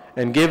Kaaba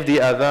and give the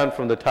adhan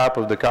from the top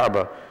of the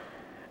Kaaba.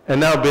 And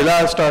now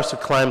Bilal starts to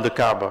climb the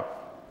Kaaba.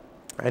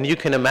 And you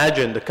can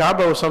imagine, the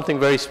Kaaba was something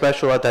very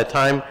special at that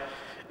time.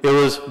 It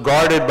was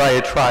guarded by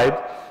a tribe.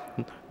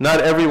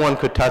 Not everyone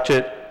could touch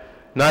it.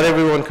 Not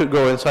everyone could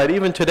go inside.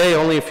 Even today,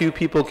 only a few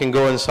people can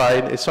go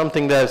inside. It's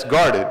something that's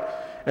guarded.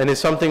 And it's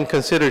something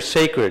considered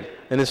sacred.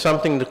 And it's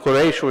something the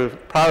Quraysh were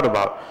proud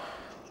about.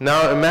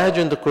 Now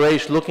imagine the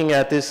Quraysh looking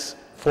at this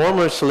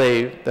former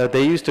slave that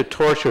they used to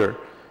torture.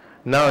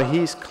 Now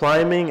he's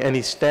climbing and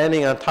he's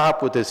standing on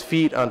top with his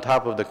feet on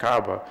top of the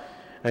Kaaba.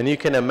 And you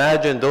can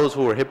imagine those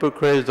who were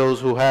hypocrites, those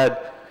who had,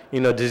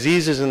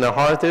 diseases in their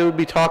heart, they would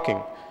be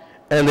talking.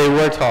 And they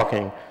were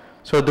talking.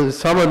 So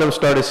some of them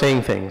started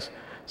saying things.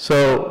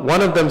 So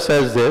one of them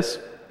says this,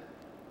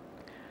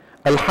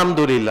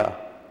 Alhamdulillah.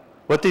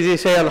 What did he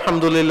say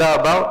Alhamdulillah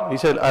about? He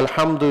said,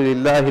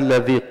 Alhamdulillah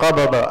alladhi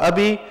qabada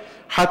abi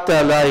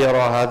hatta la yara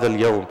hadha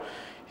al-yawm.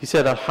 He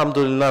said,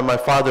 Alhamdulillah, my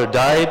father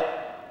died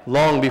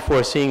long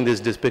before seeing this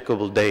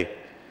despicable day.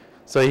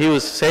 So he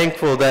was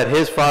thankful that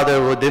his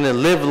father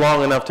didn't live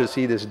long enough to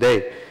see this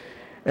day.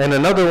 And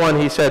another one,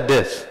 he said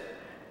this.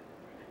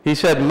 He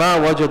said, Ma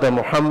wajada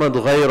Muhammad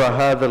ghayra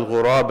hadha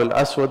al-ghurab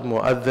al-aswad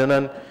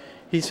mu'adhinan.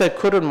 He said,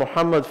 couldn't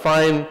Muhammad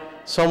find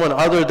someone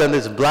other than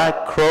this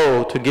black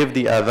crow to give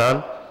the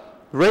adhan?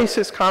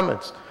 Racist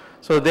comments.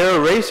 So they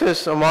were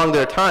racist among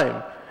their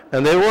time.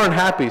 And they weren't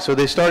happy, so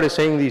they started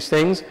saying these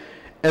things.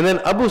 And then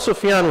Abu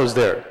Sufyan was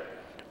there.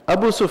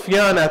 Abu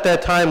Sufyan at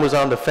that time was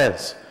on the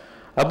fence.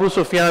 Abu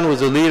Sufyan was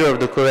the leader of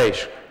the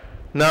Quraysh.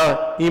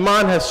 Now,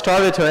 Iman has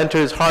started to enter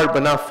his heart,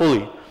 but not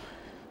fully.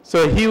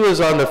 So he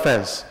was on the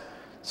fence.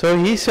 So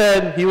he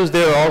said, he was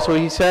there also,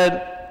 he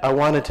said, I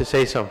wanted to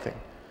say something.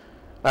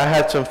 I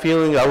had some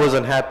feeling, I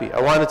wasn't happy.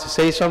 I wanted to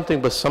say something,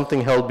 but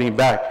something held me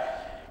back.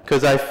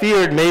 Because I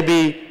feared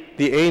maybe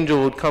the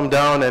angel would come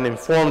down and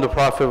inform the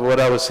Prophet of what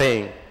I was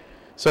saying.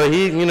 So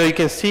he, you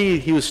can see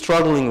he was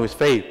struggling with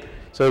faith.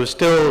 So it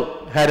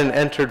still hadn't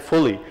entered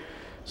fully.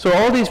 So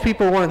all these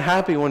people weren't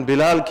happy when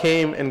Bilal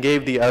came and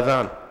gave the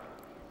adhan.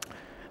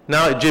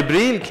 Now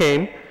Jibreel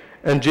came,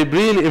 and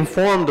Jibreel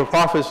informed the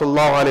Prophet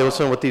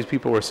ﷺ what these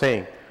people were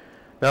saying.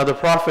 Now the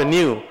Prophet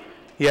knew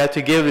he had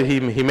to give,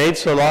 he made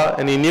salah,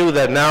 and he knew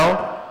that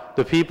now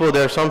the people,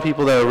 there are some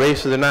people that are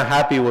racist, they're not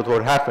happy with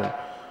what happened.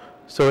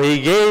 So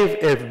he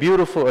gave a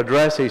beautiful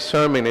address, a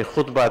sermon, a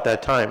khutbah at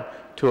that time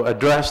to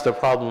address the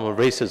problem of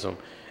racism.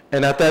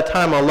 And at that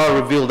time Allah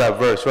revealed that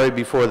verse right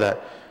before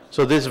that.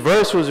 So this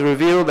verse was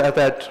revealed at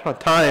that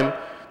time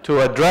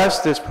to address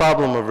this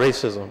problem of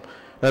racism.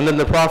 And then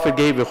the Prophet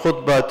gave a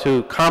khutbah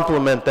to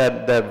complement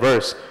that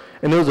verse.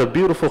 And it was a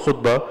beautiful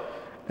khutbah.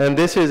 And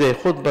this is a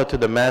khutbah to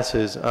the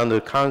masses on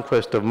the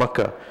conquest of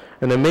Mecca.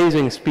 An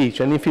amazing speech.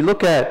 And if you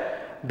look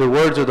at the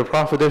words of the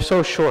Prophet, they're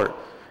so short.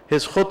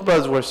 His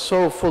khutbahs were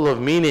so full of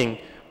meaning,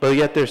 but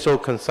yet they're so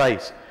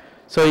concise.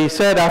 So he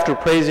said, after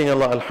praising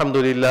Allah,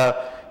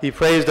 Alhamdulillah, he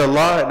praised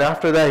Allah, and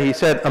after that he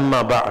said,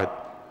 Amma ba'ad.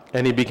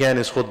 And he began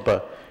his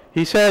khutbah.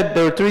 He said,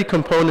 there were three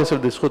components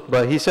of this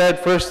khutbah. He said,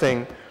 first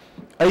thing,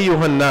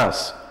 Ayyuhan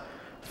nas,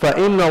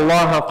 فَإِنَّ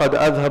اللَّهَ قَدْ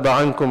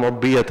أَذْهَبَ عَنْكُمْ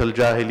عُبِّيَّةَ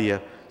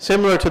الْجَاهِلِيَّةِ.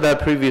 Similar to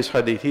that previous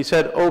hadith. He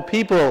said, O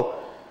people,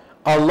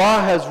 Allah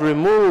has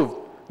removed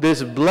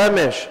this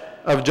blemish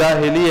of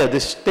jahiliyyah,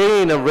 this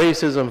stain of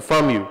racism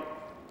from you.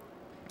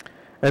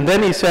 And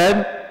then he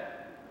said,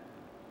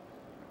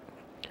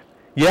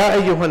 Ya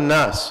ayyuhan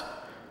nas,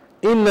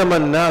 innama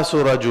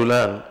nasu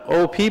rajulan.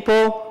 O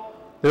people,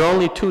 there are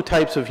only two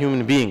types of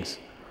human beings.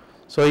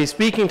 So he's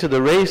speaking to the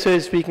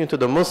racists, speaking to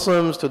the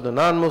Muslims, to the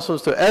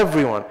non-Muslims, to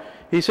everyone.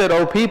 He said,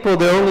 O people,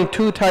 there are only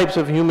two types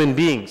of human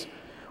beings.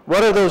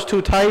 What are those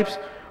two types?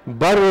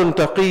 Barrun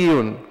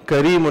taqiyun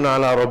karimun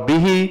ala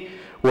rabbihi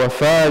wa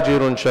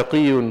fajirun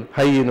shaqiyun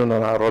hayyinun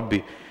ala rabbi.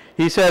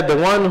 He said, the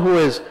one who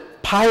is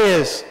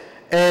pious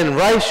and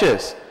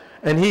righteous,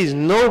 and he's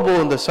noble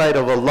in the sight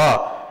of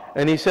Allah.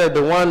 And he said,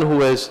 the one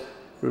who is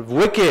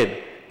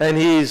wicked, and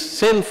he's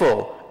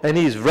sinful, and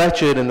he's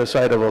wretched in the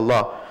sight of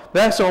Allah.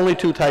 That's the only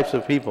two types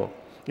of people.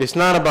 It's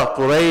not about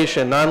Quraysh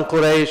and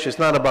non-Quraysh. It's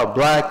not about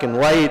black and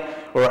white,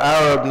 or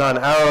Arab,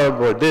 non-Arab,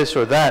 or this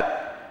or that.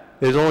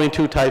 There's only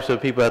two types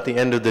of people at the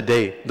end of the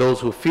day. Those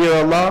who fear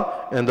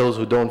Allah, and those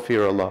who don't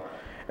fear Allah.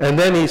 And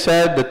then he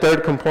said, the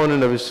third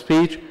component of his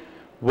speech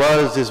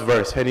was this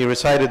verse. And he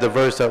recited the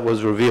verse that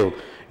was revealed.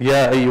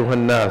 Ya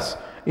ayyuhan nas,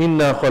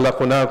 inna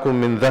khalaqnakum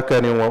min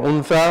dhakarin wa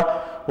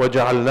untha, wa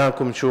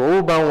ja'alnakum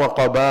shu'uban wa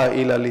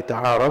qaba'ila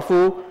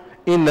lita'arafu,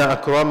 inna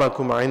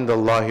akramakum 'inda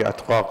Allahi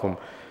atqakum.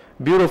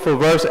 Beautiful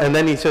verse. And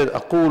then he said,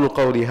 aqulu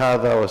qawli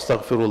hadha wa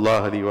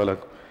astaghfirullah li wa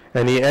lakum.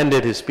 And he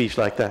ended his speech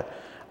like that.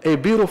 A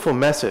beautiful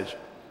message.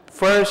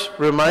 First,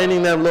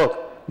 reminding them,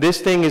 look,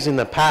 this thing is in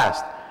the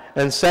past.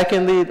 And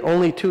secondly,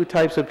 only two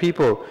types of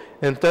people.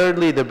 And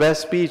thirdly, the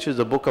best speech is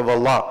the book of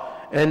Allah,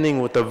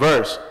 ending with a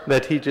verse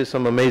that teaches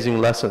some amazing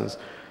lessons.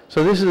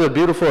 So this is a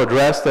beautiful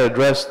address that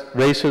addressed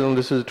racism.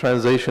 This is a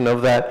translation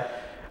of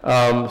that.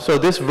 So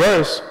this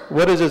verse,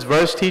 what does this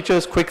verse teach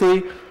us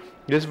quickly?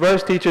 This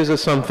verse teaches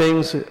us some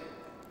things,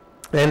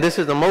 and this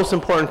is the most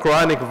important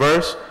Quranic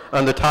verse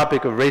on the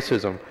topic of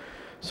racism.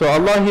 So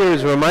Allah here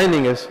is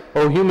reminding us,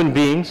 O human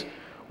beings,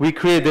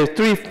 there's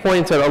 3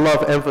 points that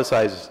Allah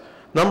emphasizes.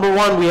 Number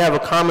one, we have a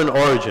common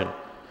origin.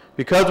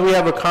 Because we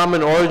have a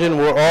common origin,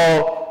 we're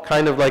all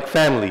kind of like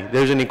family.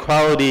 There's an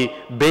equality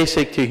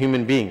basic to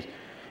human beings.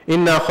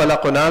 Inna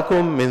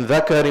khalaqnakum min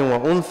dhakarin wa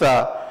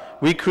untha.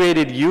 We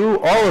created you,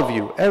 all of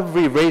you,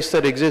 every race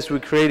that exists, we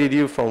created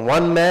you from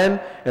one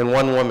man and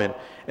one woman.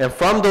 And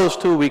from those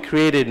two, we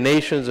created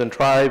nations and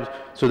tribes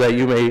so that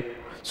you may.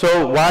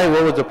 So why?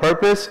 What was the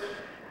purpose?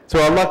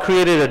 So Allah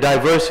created a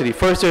diversity.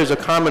 First, there's a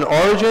common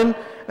origin.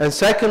 And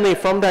secondly,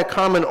 from that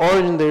common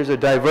origin, there's a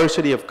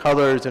diversity of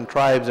colors and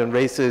tribes and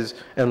races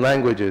and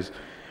languages.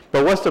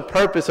 But what's the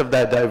purpose of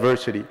that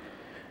diversity?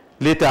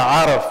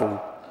 Lita'arafu.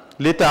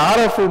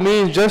 Lita'arafu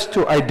means just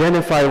to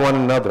identify one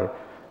another.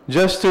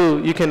 Just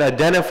to, you can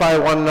identify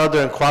one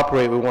another and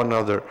cooperate with one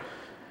another.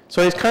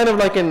 So it's kind of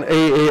like an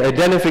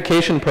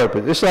identification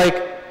purpose. It's like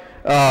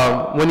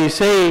when you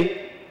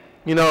say,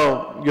 you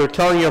know, you're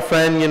telling your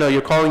friend, you know,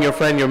 you're calling your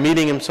friend, you're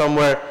meeting him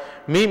somewhere,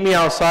 meet me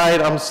outside,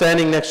 I'm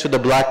standing next to the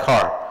black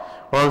car,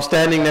 or I'm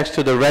standing next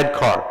to the red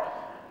car.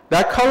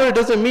 That color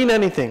doesn't mean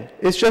anything.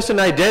 It's just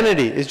an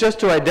identity. It's just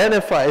to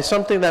identify. It's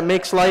something that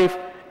makes life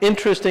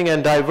interesting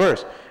and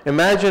diverse.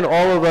 Imagine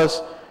all of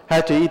us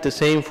had to eat the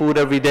same food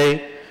every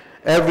day.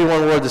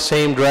 Everyone wore the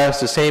same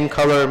dress, the same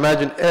color.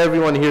 Imagine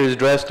everyone here is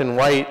dressed in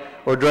white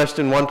or dressed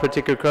in one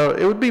particular color.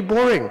 It would be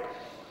boring.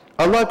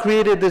 Allah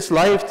created this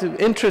life to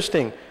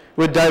interesting,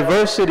 with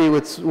diversity,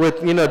 with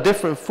you know,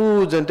 different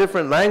foods and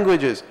different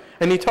languages.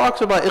 And He talks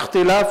about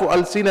ikhtilafu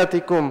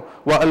alsinatikum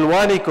wa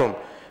alwanikum.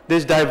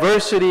 This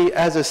diversity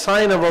as a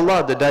sign of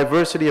Allah, the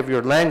diversity of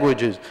your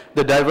languages,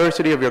 the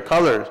diversity of your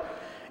colors.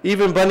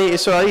 Even Bani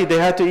Israel, they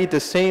had to eat the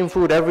same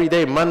food every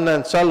day, manna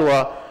and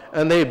salwa,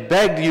 and they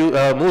begged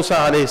Musa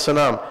alayhi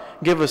salam,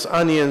 give us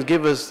onions,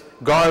 give us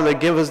garlic,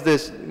 give us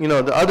this, you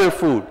know, the other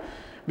food,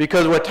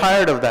 because we're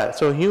tired of that.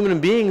 So human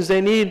beings,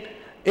 they need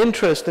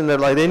interest in their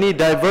life. They need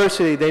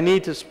diversity. They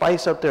need to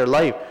spice up their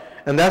life.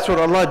 And that's what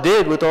Allah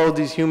did with all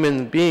these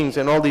human beings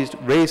and all these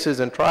races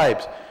and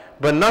tribes.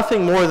 But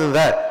nothing more than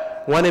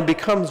that. When it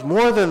becomes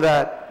more than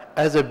that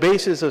as a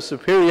basis of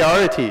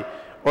superiority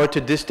or to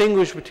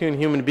distinguish between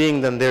human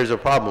beings, then there's a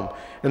problem.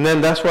 And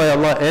then that's why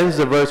Allah ends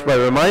the verse by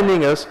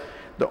reminding us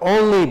the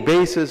only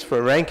basis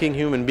for ranking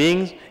human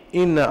beings,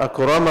 inna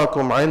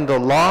akramakum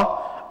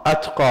indallah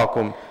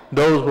atqakum,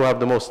 those who have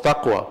the most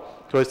taqwa.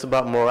 So it's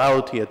about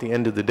morality at the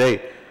end of the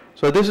day.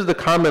 So this is the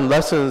common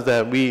lessons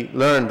that we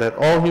learned, that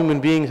all human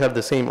beings have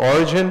the same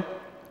origin.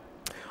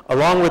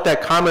 Along with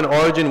that common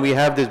origin, we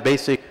have this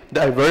basic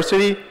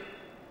diversity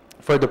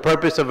for the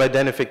purpose of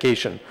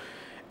identification.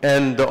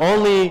 And the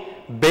only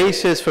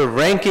basis for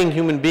ranking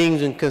human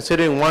beings and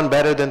considering one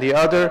better than the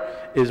other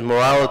is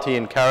morality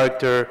and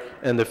character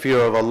and the fear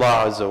of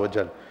Allah Azza wa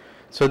Jal.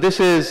 So this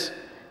is,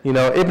 Ibn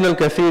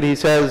Kathir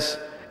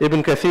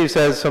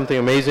says something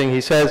amazing.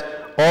 He says,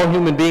 all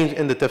human beings,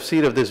 in the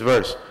tafsir of this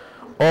verse,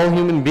 all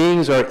human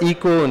beings are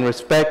equal in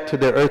respect to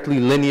their earthly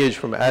lineage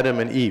from Adam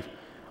and Eve.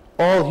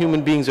 All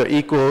human beings are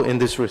equal in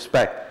this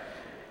respect.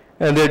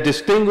 And they're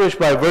distinguished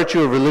by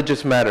virtue of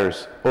religious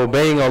matters,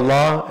 obeying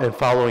Allah and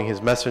following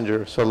His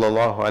Messenger,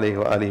 sallallahu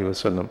alayhi wa alihi wa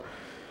sallam.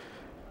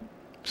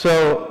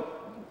 So,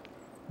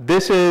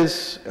 this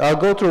is, I'll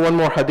go through one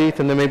more hadith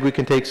and then maybe we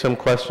can take some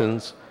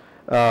questions.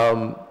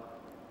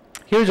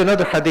 Here's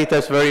another hadith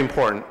that's very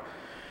important.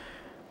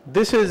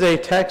 This is a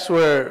text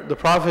where the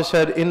Prophet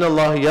said, Inna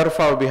Allah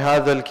yarfa'u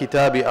bihadha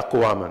al-kitabi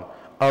aqwaman.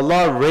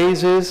 Allah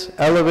raises,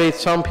 elevates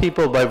some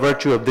people by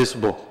virtue of this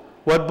book.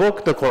 What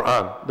book? The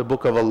Quran, the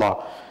book of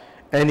Allah.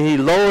 And He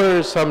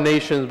lowers some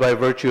nations by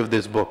virtue of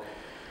this book.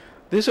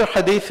 This is a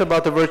hadith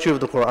about the virtue of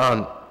the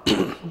Quran.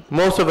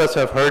 Most of us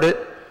have heard it,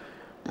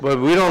 but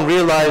we don't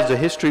realize the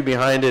history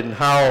behind it and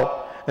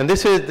how, and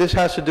this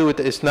has to do with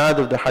the isnad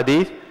of the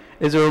hadith.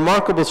 It's a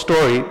remarkable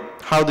story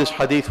how this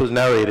hadith was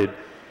narrated.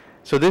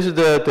 So this is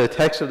the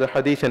text of the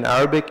hadith in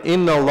Arabic.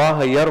 Inna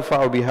Allah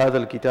yarfa'u bihadha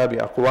al-kitabi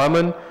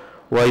aqwaman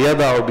wa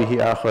yada'u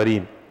bihi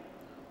akharin.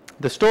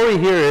 The story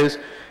here is,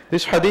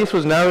 this hadith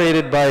was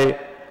narrated by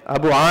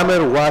Abu Amir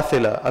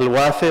Wathila,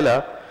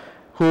 al-Wathila,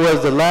 who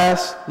was the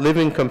last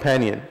living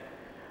companion.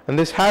 And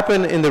this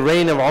happened in the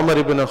reign of Umar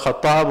ibn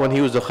al-Khattab when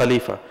he was the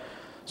Khalifa.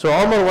 So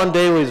Umar one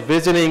day was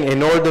visiting a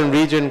northern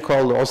region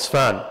called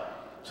Usfan.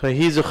 So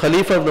he's the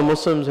Khalifa of the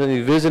Muslims and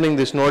he's visiting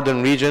this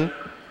northern region.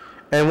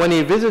 And when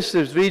he visits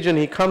this region,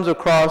 he comes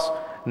across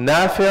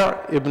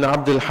Nafi' ibn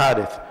Abdul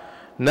Harith.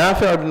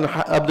 Nafi' ibn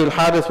Abdul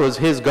Harith was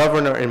his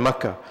governor in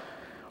Mecca.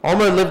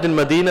 Umar lived in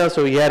Medina,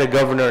 so he had a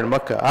governor in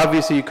Mecca.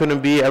 Obviously, you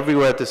couldn't be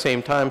everywhere at the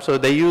same time, so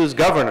they used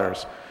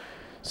governors.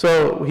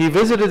 So he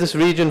visited this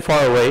region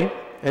far away,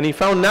 and he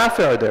found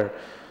Nafi' there.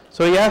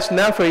 So he asked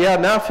Nafi', "Ya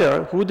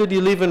Nafi', who did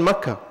you leave in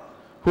Mecca?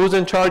 Who's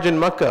in charge in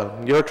Mecca?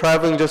 You're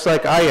traveling just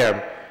like I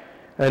am."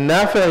 And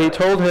Nafi', he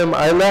told him,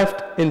 "I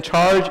left in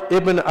charge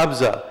Ibn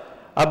Abza,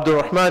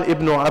 Abdurrahman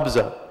ibn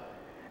Abza."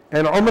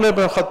 And Umar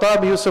ibn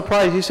Khattab, he was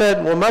surprised. He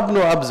said, "Wa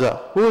mabnu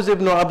Abza? Who is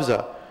Ibn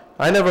Abza?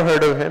 I never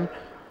heard of him."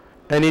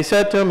 And he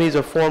said to him, "He's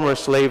a former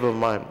slave of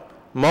mine.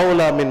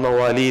 Mawla min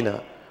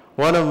mawalina,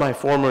 one of my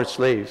former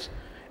slaves."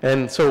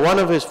 And so one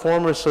of his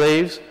former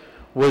slaves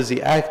was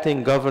the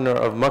acting governor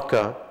of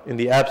Mecca in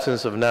the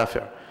absence of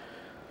Nafi'.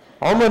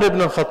 Umar ibn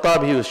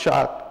Khattab, he was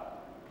shocked.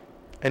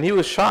 And he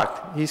was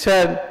shocked. He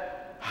said,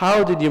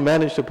 "How did you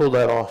manage to pull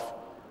that off?"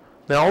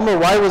 Now Umar,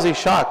 why was he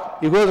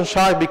shocked? He wasn't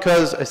shocked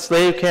because a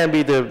slave can't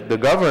be the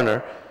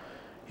governor.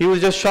 He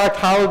was just shocked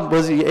how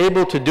was he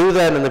able to do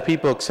that and the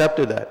people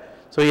accepted that.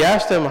 So he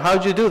asked him,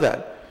 "How'd you do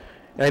that?"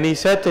 And he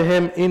said to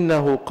him,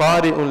 "Innahu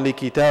qari'un li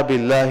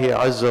kitabillahi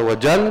azza wa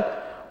jal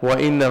wa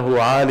innahu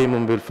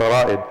alimun bil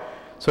fara'id."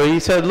 So he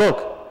said,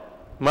 "Look,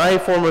 my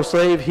former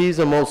slave, he's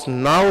the most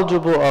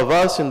knowledgeable of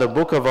us in the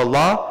book of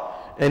Allah,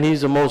 and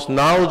he's the most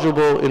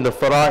knowledgeable in the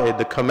fara'id,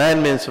 the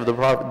commandments of the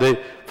Prophet." The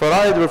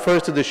fara'id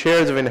refers to the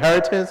shares of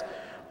inheritance,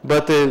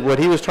 but what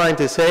he was trying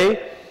to say,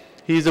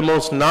 he's the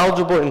most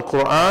knowledgeable in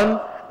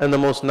Quran and the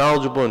most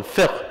knowledgeable in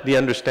fiqh, the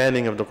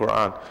understanding of the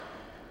Quran.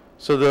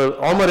 So the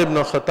Umar ibn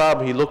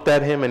Khattab, he looked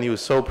at him and he was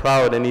so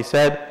proud, and he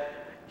said,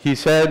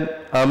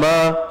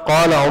 "Ama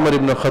qala Umar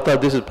ibn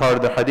Khattab," this is part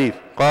of the hadith.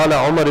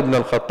 "Qala Umar ibn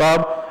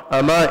al-Khattab,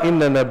 ama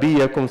inna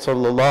nabiyyakum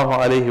sallallahu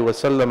alayhi wa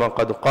sallam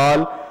qad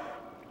qala,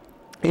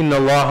 inna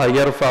Allah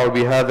yarfa'u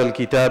bihadha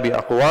al-kitabi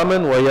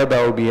aqwaman wa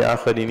yada'u bihi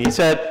akharin." He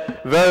said,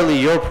 "Verily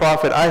your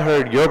prophet, I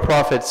heard your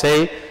prophet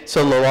say,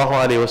 sallallahu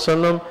alayhi wa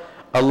sallam,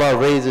 Allah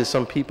raises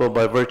some people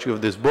by virtue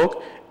of this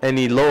book, and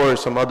He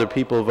lowers some other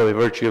people by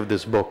virtue of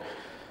this book."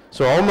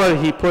 So Umar,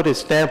 he put his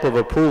stamp of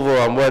approval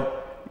on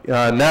what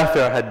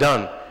Nafi' had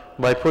done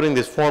by putting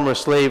this former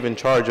slave in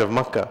charge of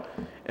Mecca.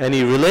 And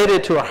he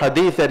related to a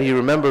hadith that he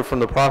remembered from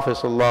the Prophet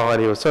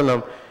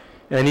ﷺ.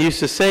 And he used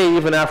to say,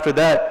 even after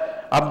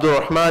that,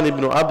 Abdurrahman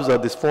ibn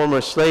Abza, this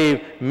former slave,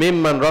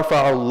 mimman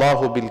rafa'a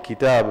Allahu bil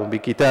kitab, bi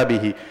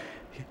kitabihi.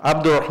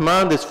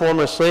 Abdurrahman, this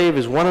former slave,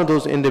 is one of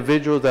those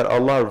individuals that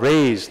Allah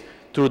raised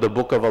through the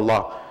book of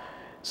Allah.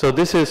 So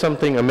this is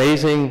something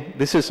amazing.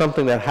 This is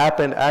something that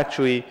happened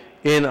actually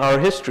in our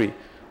history.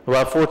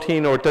 about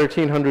 14 or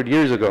 1300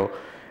 years ago.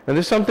 And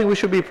this is something we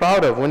should be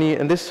proud of.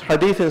 And this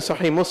hadith in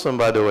Sahih Muslim,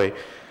 by the way.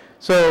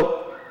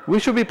 So we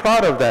should be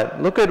proud of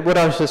that. Look at what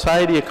our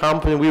society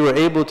accomplished. We were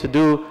able to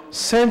do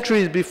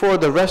centuries before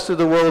the rest of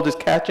the world is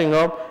catching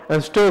up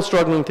and still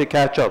struggling to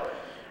catch up.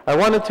 I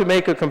wanted to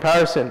make a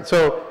comparison.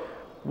 So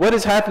what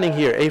is happening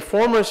here? A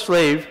former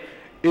slave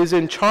is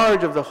in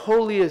charge of the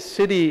holiest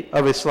city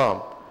of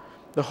Islam.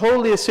 The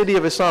holiest city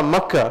of Islam,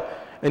 Mecca.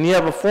 And you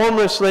have a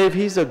former slave,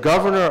 he's the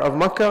governor of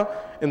Mecca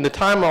in the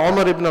time of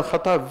Umar ibn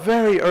al-Khattab,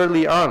 very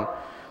early on.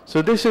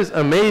 So this is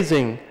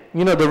amazing.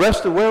 You know,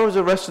 where was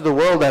the rest of the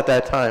world at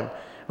that time?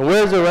 And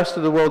where is the rest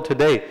of the world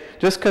today?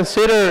 Just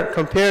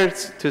compare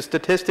it to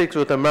statistics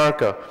with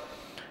America.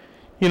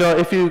 You know,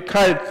 if you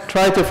try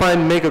to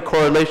make a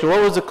correlation,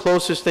 what was the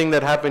closest thing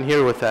that happened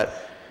here with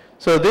that?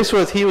 So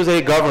he was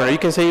a governor. You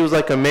can say he was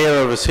like a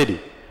mayor of a city,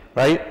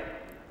 right?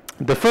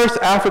 The first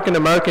African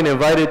American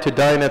invited to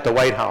dine at the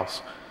White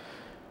House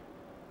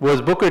was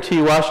Booker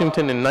T.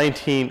 Washington in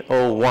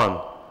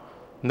 1901.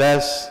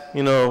 That's,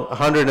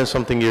 100 and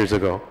something years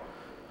ago.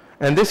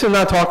 And this is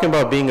not talking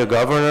about being a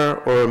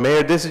governor or a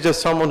mayor. This is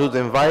just someone who's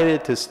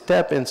invited to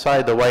step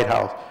inside the White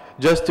House,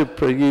 just to,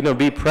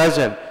 be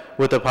present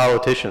with the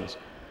politicians.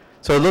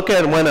 So look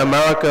at when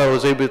America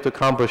was able to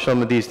accomplish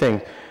some of these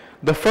things.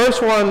 The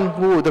first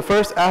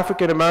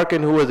African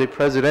American who was a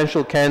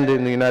presidential candidate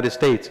in the United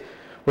States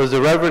was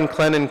the Reverend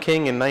Clennon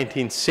King in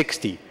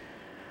 1960.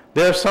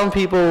 There are some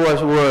people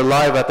who were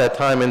alive at that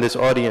time in this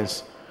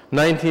audience.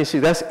 1960,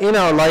 that's in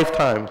our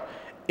lifetime.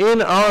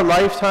 In our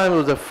lifetime, it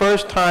was the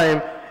first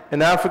time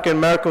an African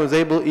American was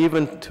able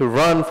even to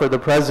run for the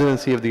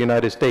presidency of the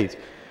United States.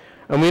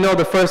 And we know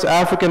the first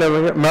African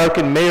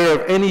American mayor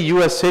of any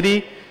US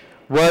city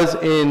was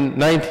in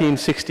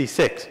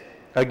 1966.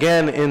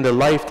 Again, in the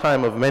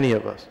lifetime of many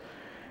of us.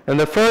 And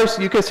the first,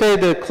 you could say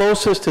the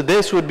closest to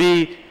this would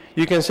be,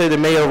 you can say the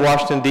mayor of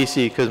Washington,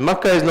 D.C., because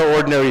Mecca is no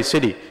ordinary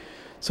city.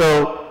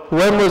 So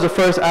when was the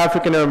first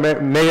African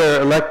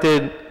mayor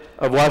elected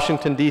of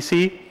Washington,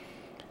 D.C.?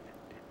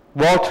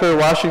 Walter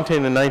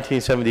Washington in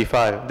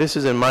 1975. This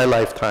is in my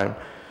lifetime.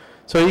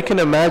 So you can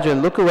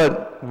imagine, look at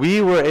what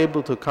we were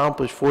able to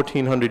accomplish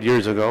 1400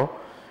 years ago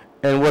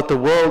and what the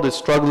world is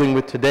struggling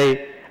with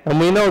today. And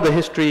we know the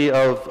history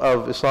of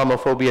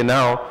Islamophobia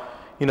now.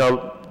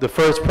 The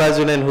first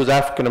president who's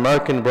African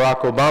American,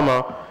 Barack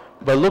Obama,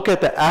 but look at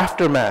the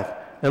aftermath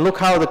and look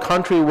how the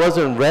country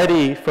wasn't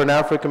ready for an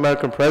African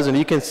American president.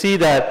 You can see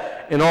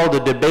that in all the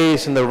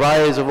debates and the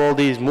rise of all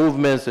these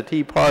movements, the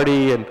Tea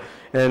Party and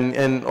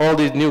all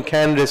these new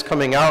candidates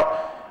coming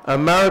out.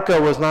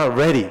 America was not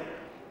ready.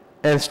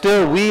 And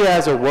still we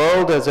as a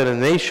world, as a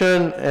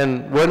nation,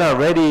 and we're not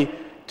ready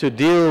to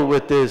deal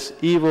with this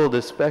evil,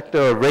 this specter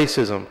of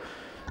racism.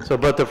 So,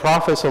 but the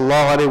Prophet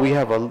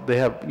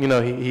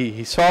ﷺ,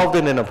 he solved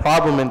it in a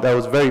problem that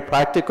was very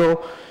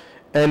practical,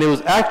 and it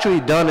was actually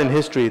done in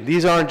history.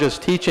 These aren't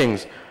just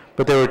teachings,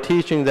 but they were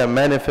teachings that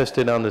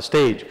manifested on the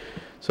stage.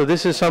 So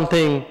this is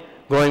something,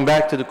 going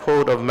back to the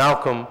quote of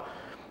Malcolm,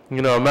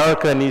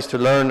 America needs to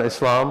learn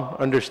Islam,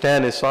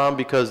 understand Islam,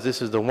 because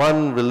this is the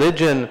one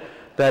religion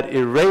that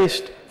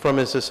erased from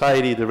its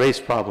society the race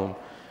problem.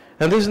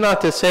 And this is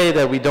not to say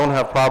that we don't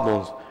have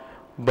problems,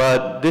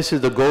 but this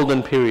is the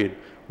golden period.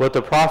 What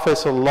the Prophet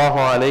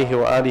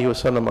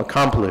ﷺ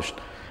accomplished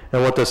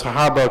and what the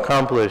Sahaba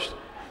accomplished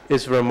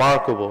is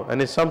remarkable,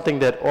 and it's something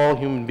that all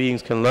human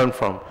beings can learn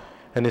from,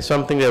 and it's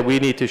something that we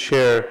need to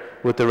share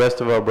with the rest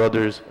of our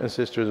brothers and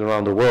sisters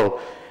around the world.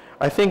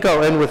 I think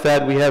I'll end with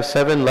that. We have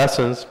 7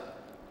 lessons,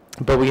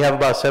 but we have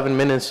about 7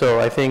 minutes,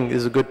 so I think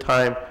it's a good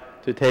time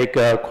to take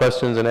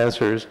questions and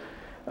answers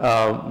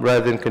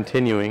rather than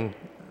continuing,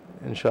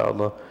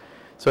 inshallah.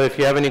 So if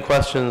you have any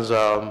questions,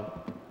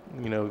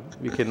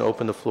 we can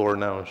open the floor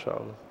now,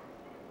 inshallah.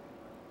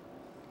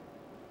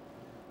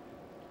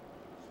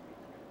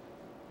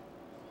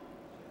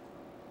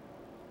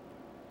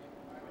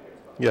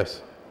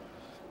 Yes.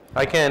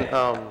 I can't,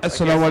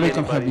 Assalamu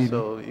alaikum, Habibi.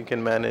 So you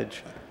can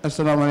manage.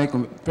 Assalamu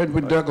alaikum.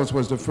 Frederick Douglass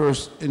was the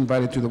first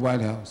invited to the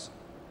White House.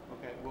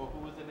 Okay, well, who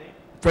was the name?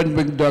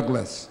 Frederick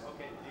Douglass.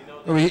 Okay,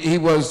 do you know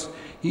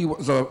He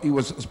was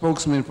a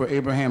spokesman for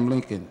Abraham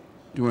Lincoln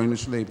during the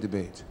slave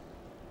debate.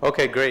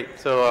 Okay, great.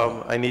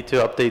 So I need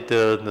to update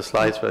the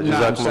slides. But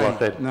Jazakumullah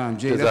khair. No,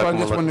 Jay. That's why I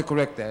just wanted to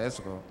correct that. That's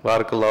all.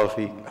 Barakallahu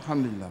feek.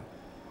 Alhamdulillah.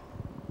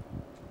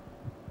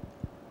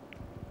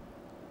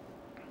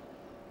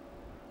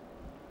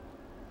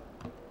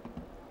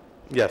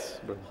 Yes.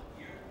 Brother.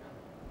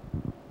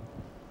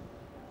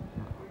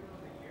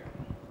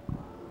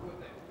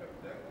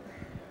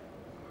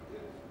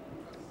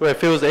 Well,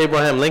 if it was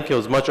Abraham Lincoln, it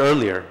was much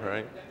earlier,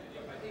 right?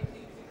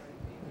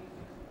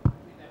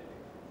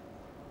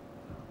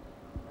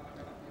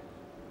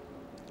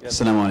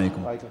 Assalamu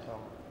alaikum.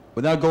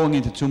 Without going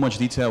into too much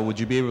detail, would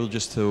you be able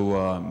just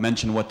to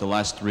mention what the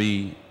last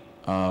 3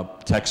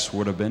 texts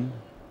would have been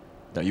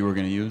that you were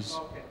going to use?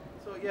 Okay.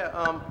 So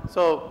yeah.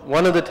 So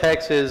one of the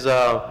texts is,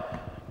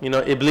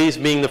 Iblis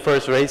being the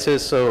first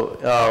racist. So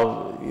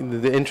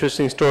the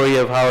interesting story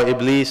of how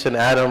Iblis and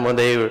Adam, when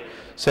they were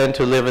sent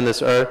to live in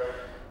this earth.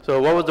 So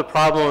what was the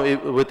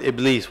problem with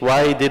Iblis?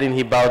 Why didn't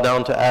he bow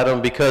down to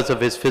Adam? Because of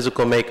his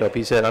physical makeup.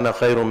 He said, "Ana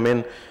khayrun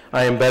min,"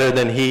 I am better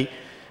than he,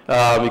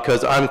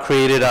 because I'm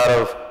created out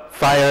of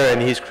fire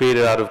and he's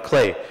created out of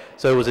clay.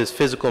 So it was his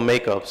physical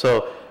makeup.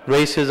 So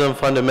racism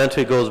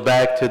fundamentally goes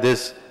back to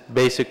this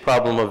basic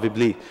problem of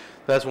Iblis.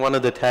 That's one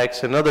of the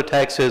texts. Another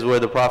text is where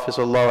the Prophet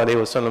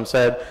ﷺ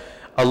said,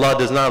 Allah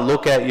does not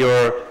look at your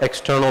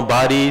external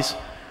bodies,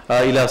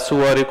 ila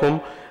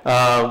suwarikum,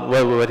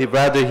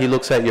 rather he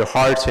looks at your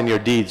hearts and your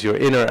deeds, your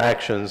inner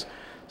actions.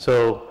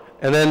 So,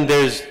 and then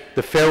there's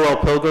the farewell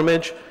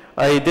pilgrimage.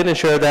 I didn't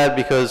share that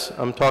because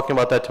I'm talking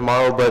about that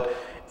tomorrow, but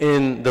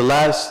in the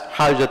last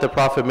Hajj that the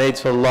Prophet made,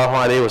 sallallahu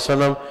alaihi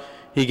wasallam,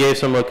 he gave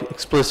some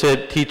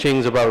explicit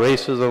teachings about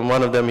racism.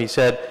 One of them, he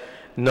said,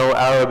 no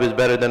Arab is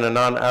better than a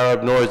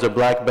non-Arab, nor is a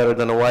black better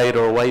than a white,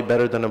 or a white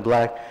better than a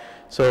black.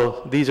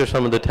 So these are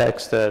some of the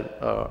texts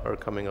that are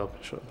coming up.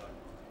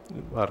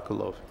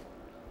 Barakallahu.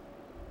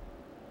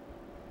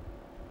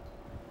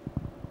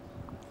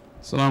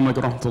 Assalamu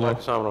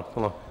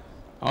alaikum.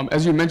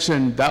 As you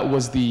mentioned, that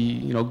was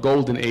the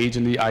golden age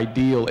and the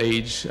ideal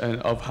age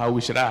of how we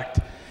should act.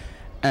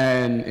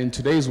 And in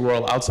today's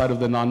world, outside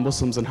of the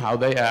non-Muslims and how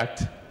they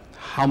act,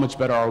 how much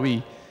better are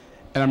we?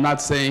 And I'm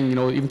not saying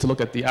even to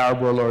look at the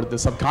Arab world or the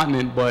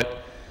subcontinent, but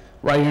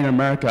right here in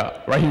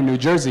America, right here in New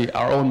Jersey,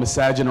 our own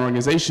masajid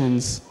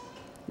organizations,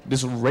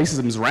 this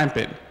racism is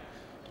rampant.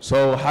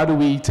 So how do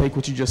we take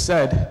what you just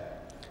said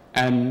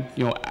and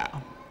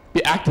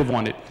be active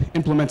on it,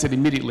 implement it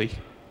immediately?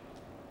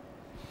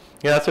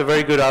 Yeah, that's a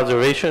very good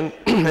observation.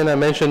 And I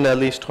mentioned at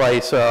least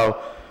twice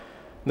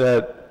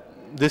that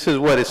this is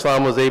what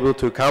Islam was able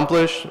to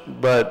accomplish,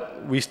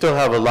 but we still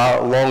have a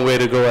long way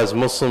to go as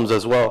Muslims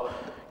as well.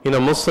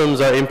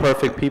 Muslims are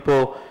imperfect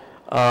people.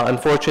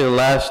 Unfortunately, in the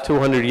last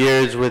 200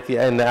 years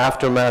in the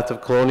aftermath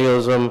of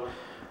colonialism,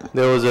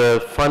 there was a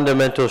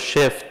fundamental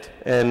shift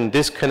and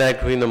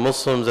disconnect between the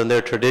Muslims and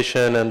their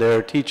tradition and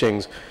their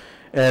teachings.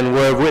 And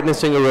we're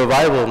witnessing a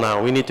revival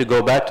now. We need to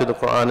go back to the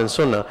Quran and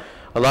Sunnah.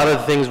 A lot of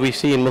the things we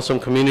see in Muslim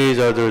communities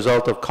are the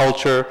result of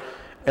culture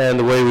and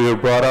the way we were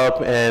brought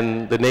up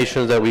and the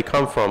nations that we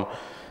come from.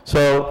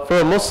 So for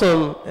a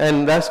Muslim,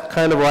 and that's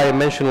kind of why I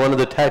mentioned one of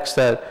the texts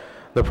that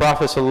the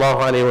Prophet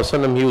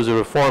ﷺ, he was a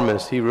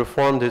reformist. He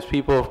reformed his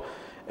people,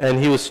 and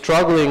he was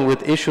struggling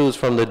with issues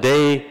from the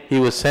day he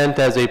was sent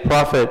as a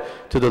prophet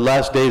to the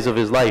last days of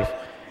his life.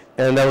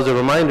 And that was a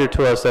reminder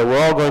to us that we're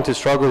all going to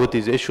struggle with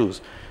these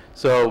issues.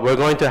 So we're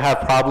going to have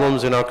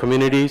problems in our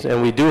communities,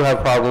 and we do have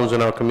problems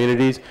in our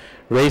communities.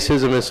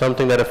 Racism is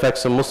something that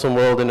affects the Muslim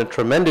world in a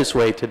tremendous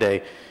way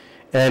today.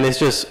 And it's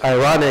just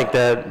ironic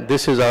that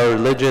this is our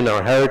religion,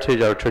 our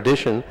heritage, our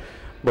tradition.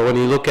 But when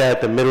you look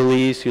at the Middle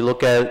East, you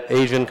look at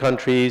Asian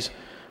countries,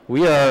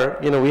 we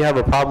have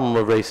a problem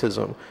with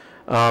racism.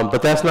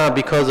 But that's not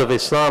because of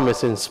Islam,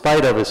 it's in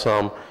spite of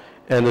Islam.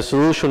 And the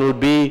solution would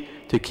be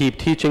to keep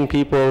teaching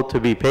people to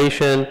be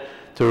patient,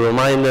 to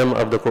remind them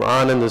of the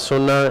Quran and the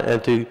Sunnah,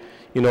 and to,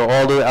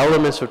 all the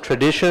elements of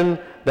tradition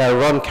that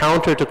run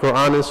counter to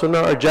Quran and Sunnah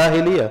are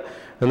jahiliyyah.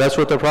 And that's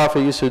what the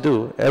Prophet used to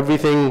do.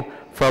 Everything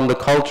from the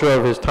culture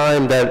of his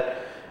time that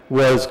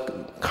was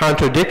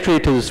contradictory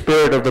to the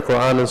spirit of the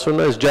Quran and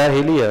Sunnah is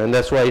jahiliyyah. And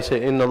that's why he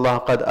said, Inna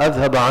Allah qad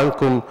adhaba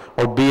ankum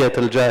ubbiyat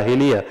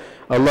al-jahiliyyah.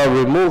 Allah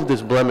removed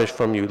this blemish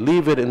from you.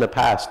 Leave it in the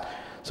past.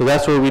 So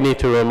that's what we need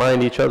to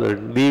remind each other.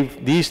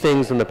 Leave these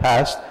things in the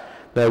past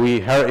that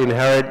we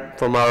inherit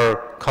from our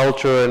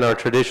culture and our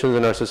traditions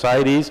and our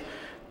societies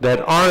that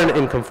aren't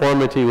in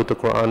conformity with the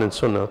Quran and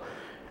Sunnah.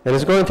 And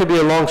it's going to be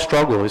a long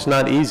struggle. It's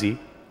not easy.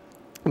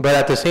 But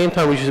at the same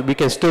time, we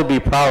can still be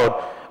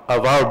proud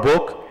of our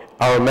book,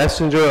 our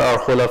messenger, our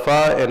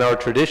khulafa, and our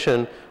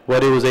tradition,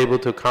 what it was able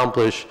to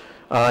accomplish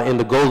in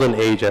the golden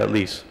age at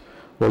least.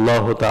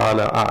 Wallahu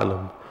ta'ala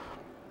a'lam.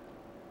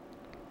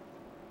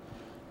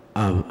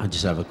 I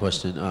just have a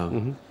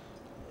question.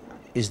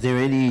 Is there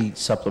any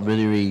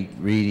supplementary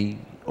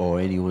reading or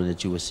anyone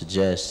that you would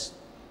suggest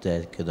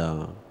that could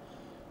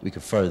we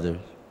could further,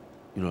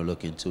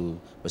 look into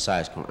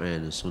besides Quran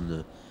and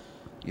Sunnah?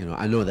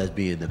 I know that's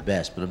being the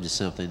best, but I'm just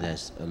something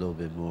that's a little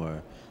bit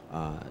more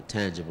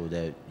tangible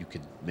that you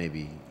could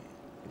maybe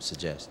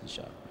suggest,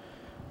 inshallah.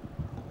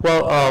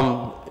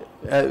 Well,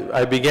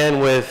 I began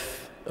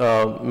with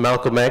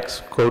Malcolm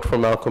X, quote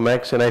from Malcolm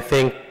X, and I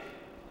think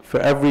for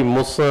every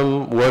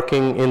Muslim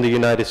working in the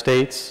United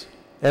States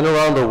and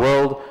around the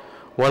world,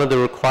 one of the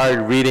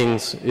required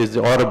readings is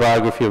the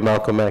autobiography of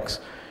Malcolm X.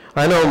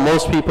 I know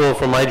most people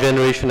from my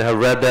generation have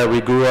read that.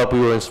 We grew up,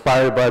 we were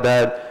inspired by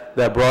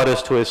that brought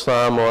us to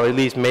Islam, or at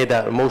least made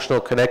that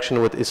emotional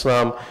connection with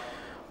Islam.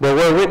 But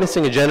we're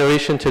witnessing a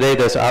generation today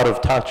that's out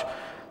of touch.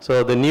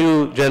 So the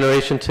new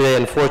generation today,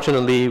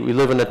 unfortunately, we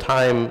live in a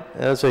time,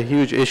 and that's a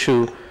huge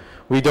issue,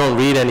 we don't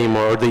read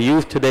anymore. The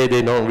youth today,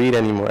 they don't read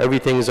anymore.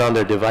 Everything's on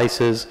their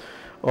devices,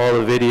 all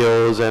the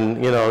videos, and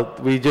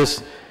we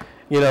just,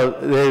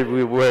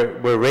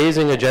 we're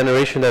raising a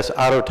generation that's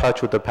out of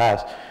touch with the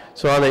past.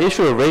 So on the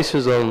issue of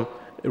racism,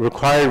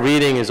 required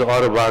reading is the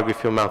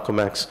autobiography of Malcolm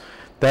X.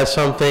 That's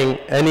something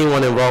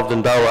anyone involved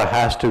in dawah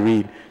has to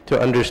read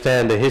to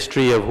understand the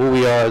history of who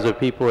we are as a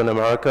people in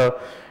America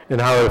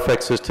and how it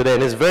affects us today.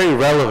 And it's very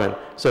relevant.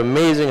 It's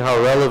amazing how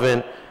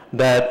relevant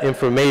that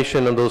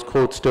information and those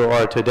quotes still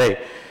are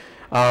today.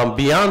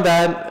 Beyond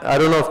that, I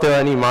don't know if there are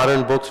any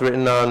modern books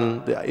written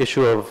on the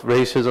issue of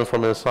racism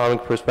from an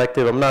Islamic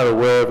perspective. I'm not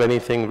aware of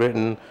anything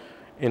written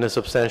in a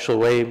substantial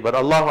way, but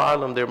Allahu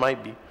A'lam, there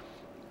might be.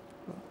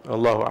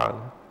 Allahu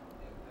A'lam.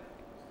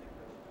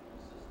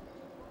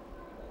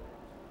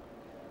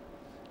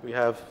 We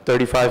have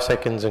 35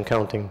 seconds and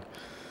counting.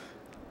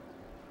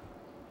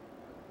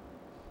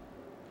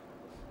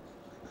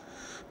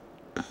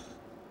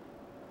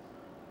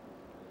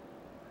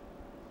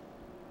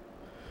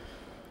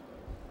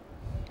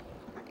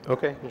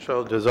 Okay,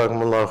 inshallah.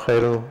 Jazakumullahu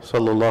khairan.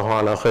 Sallallahu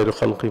ala khairu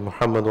khalqi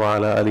Muhammad wa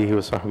ala alihi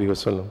wa sahbihi wa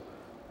sallam.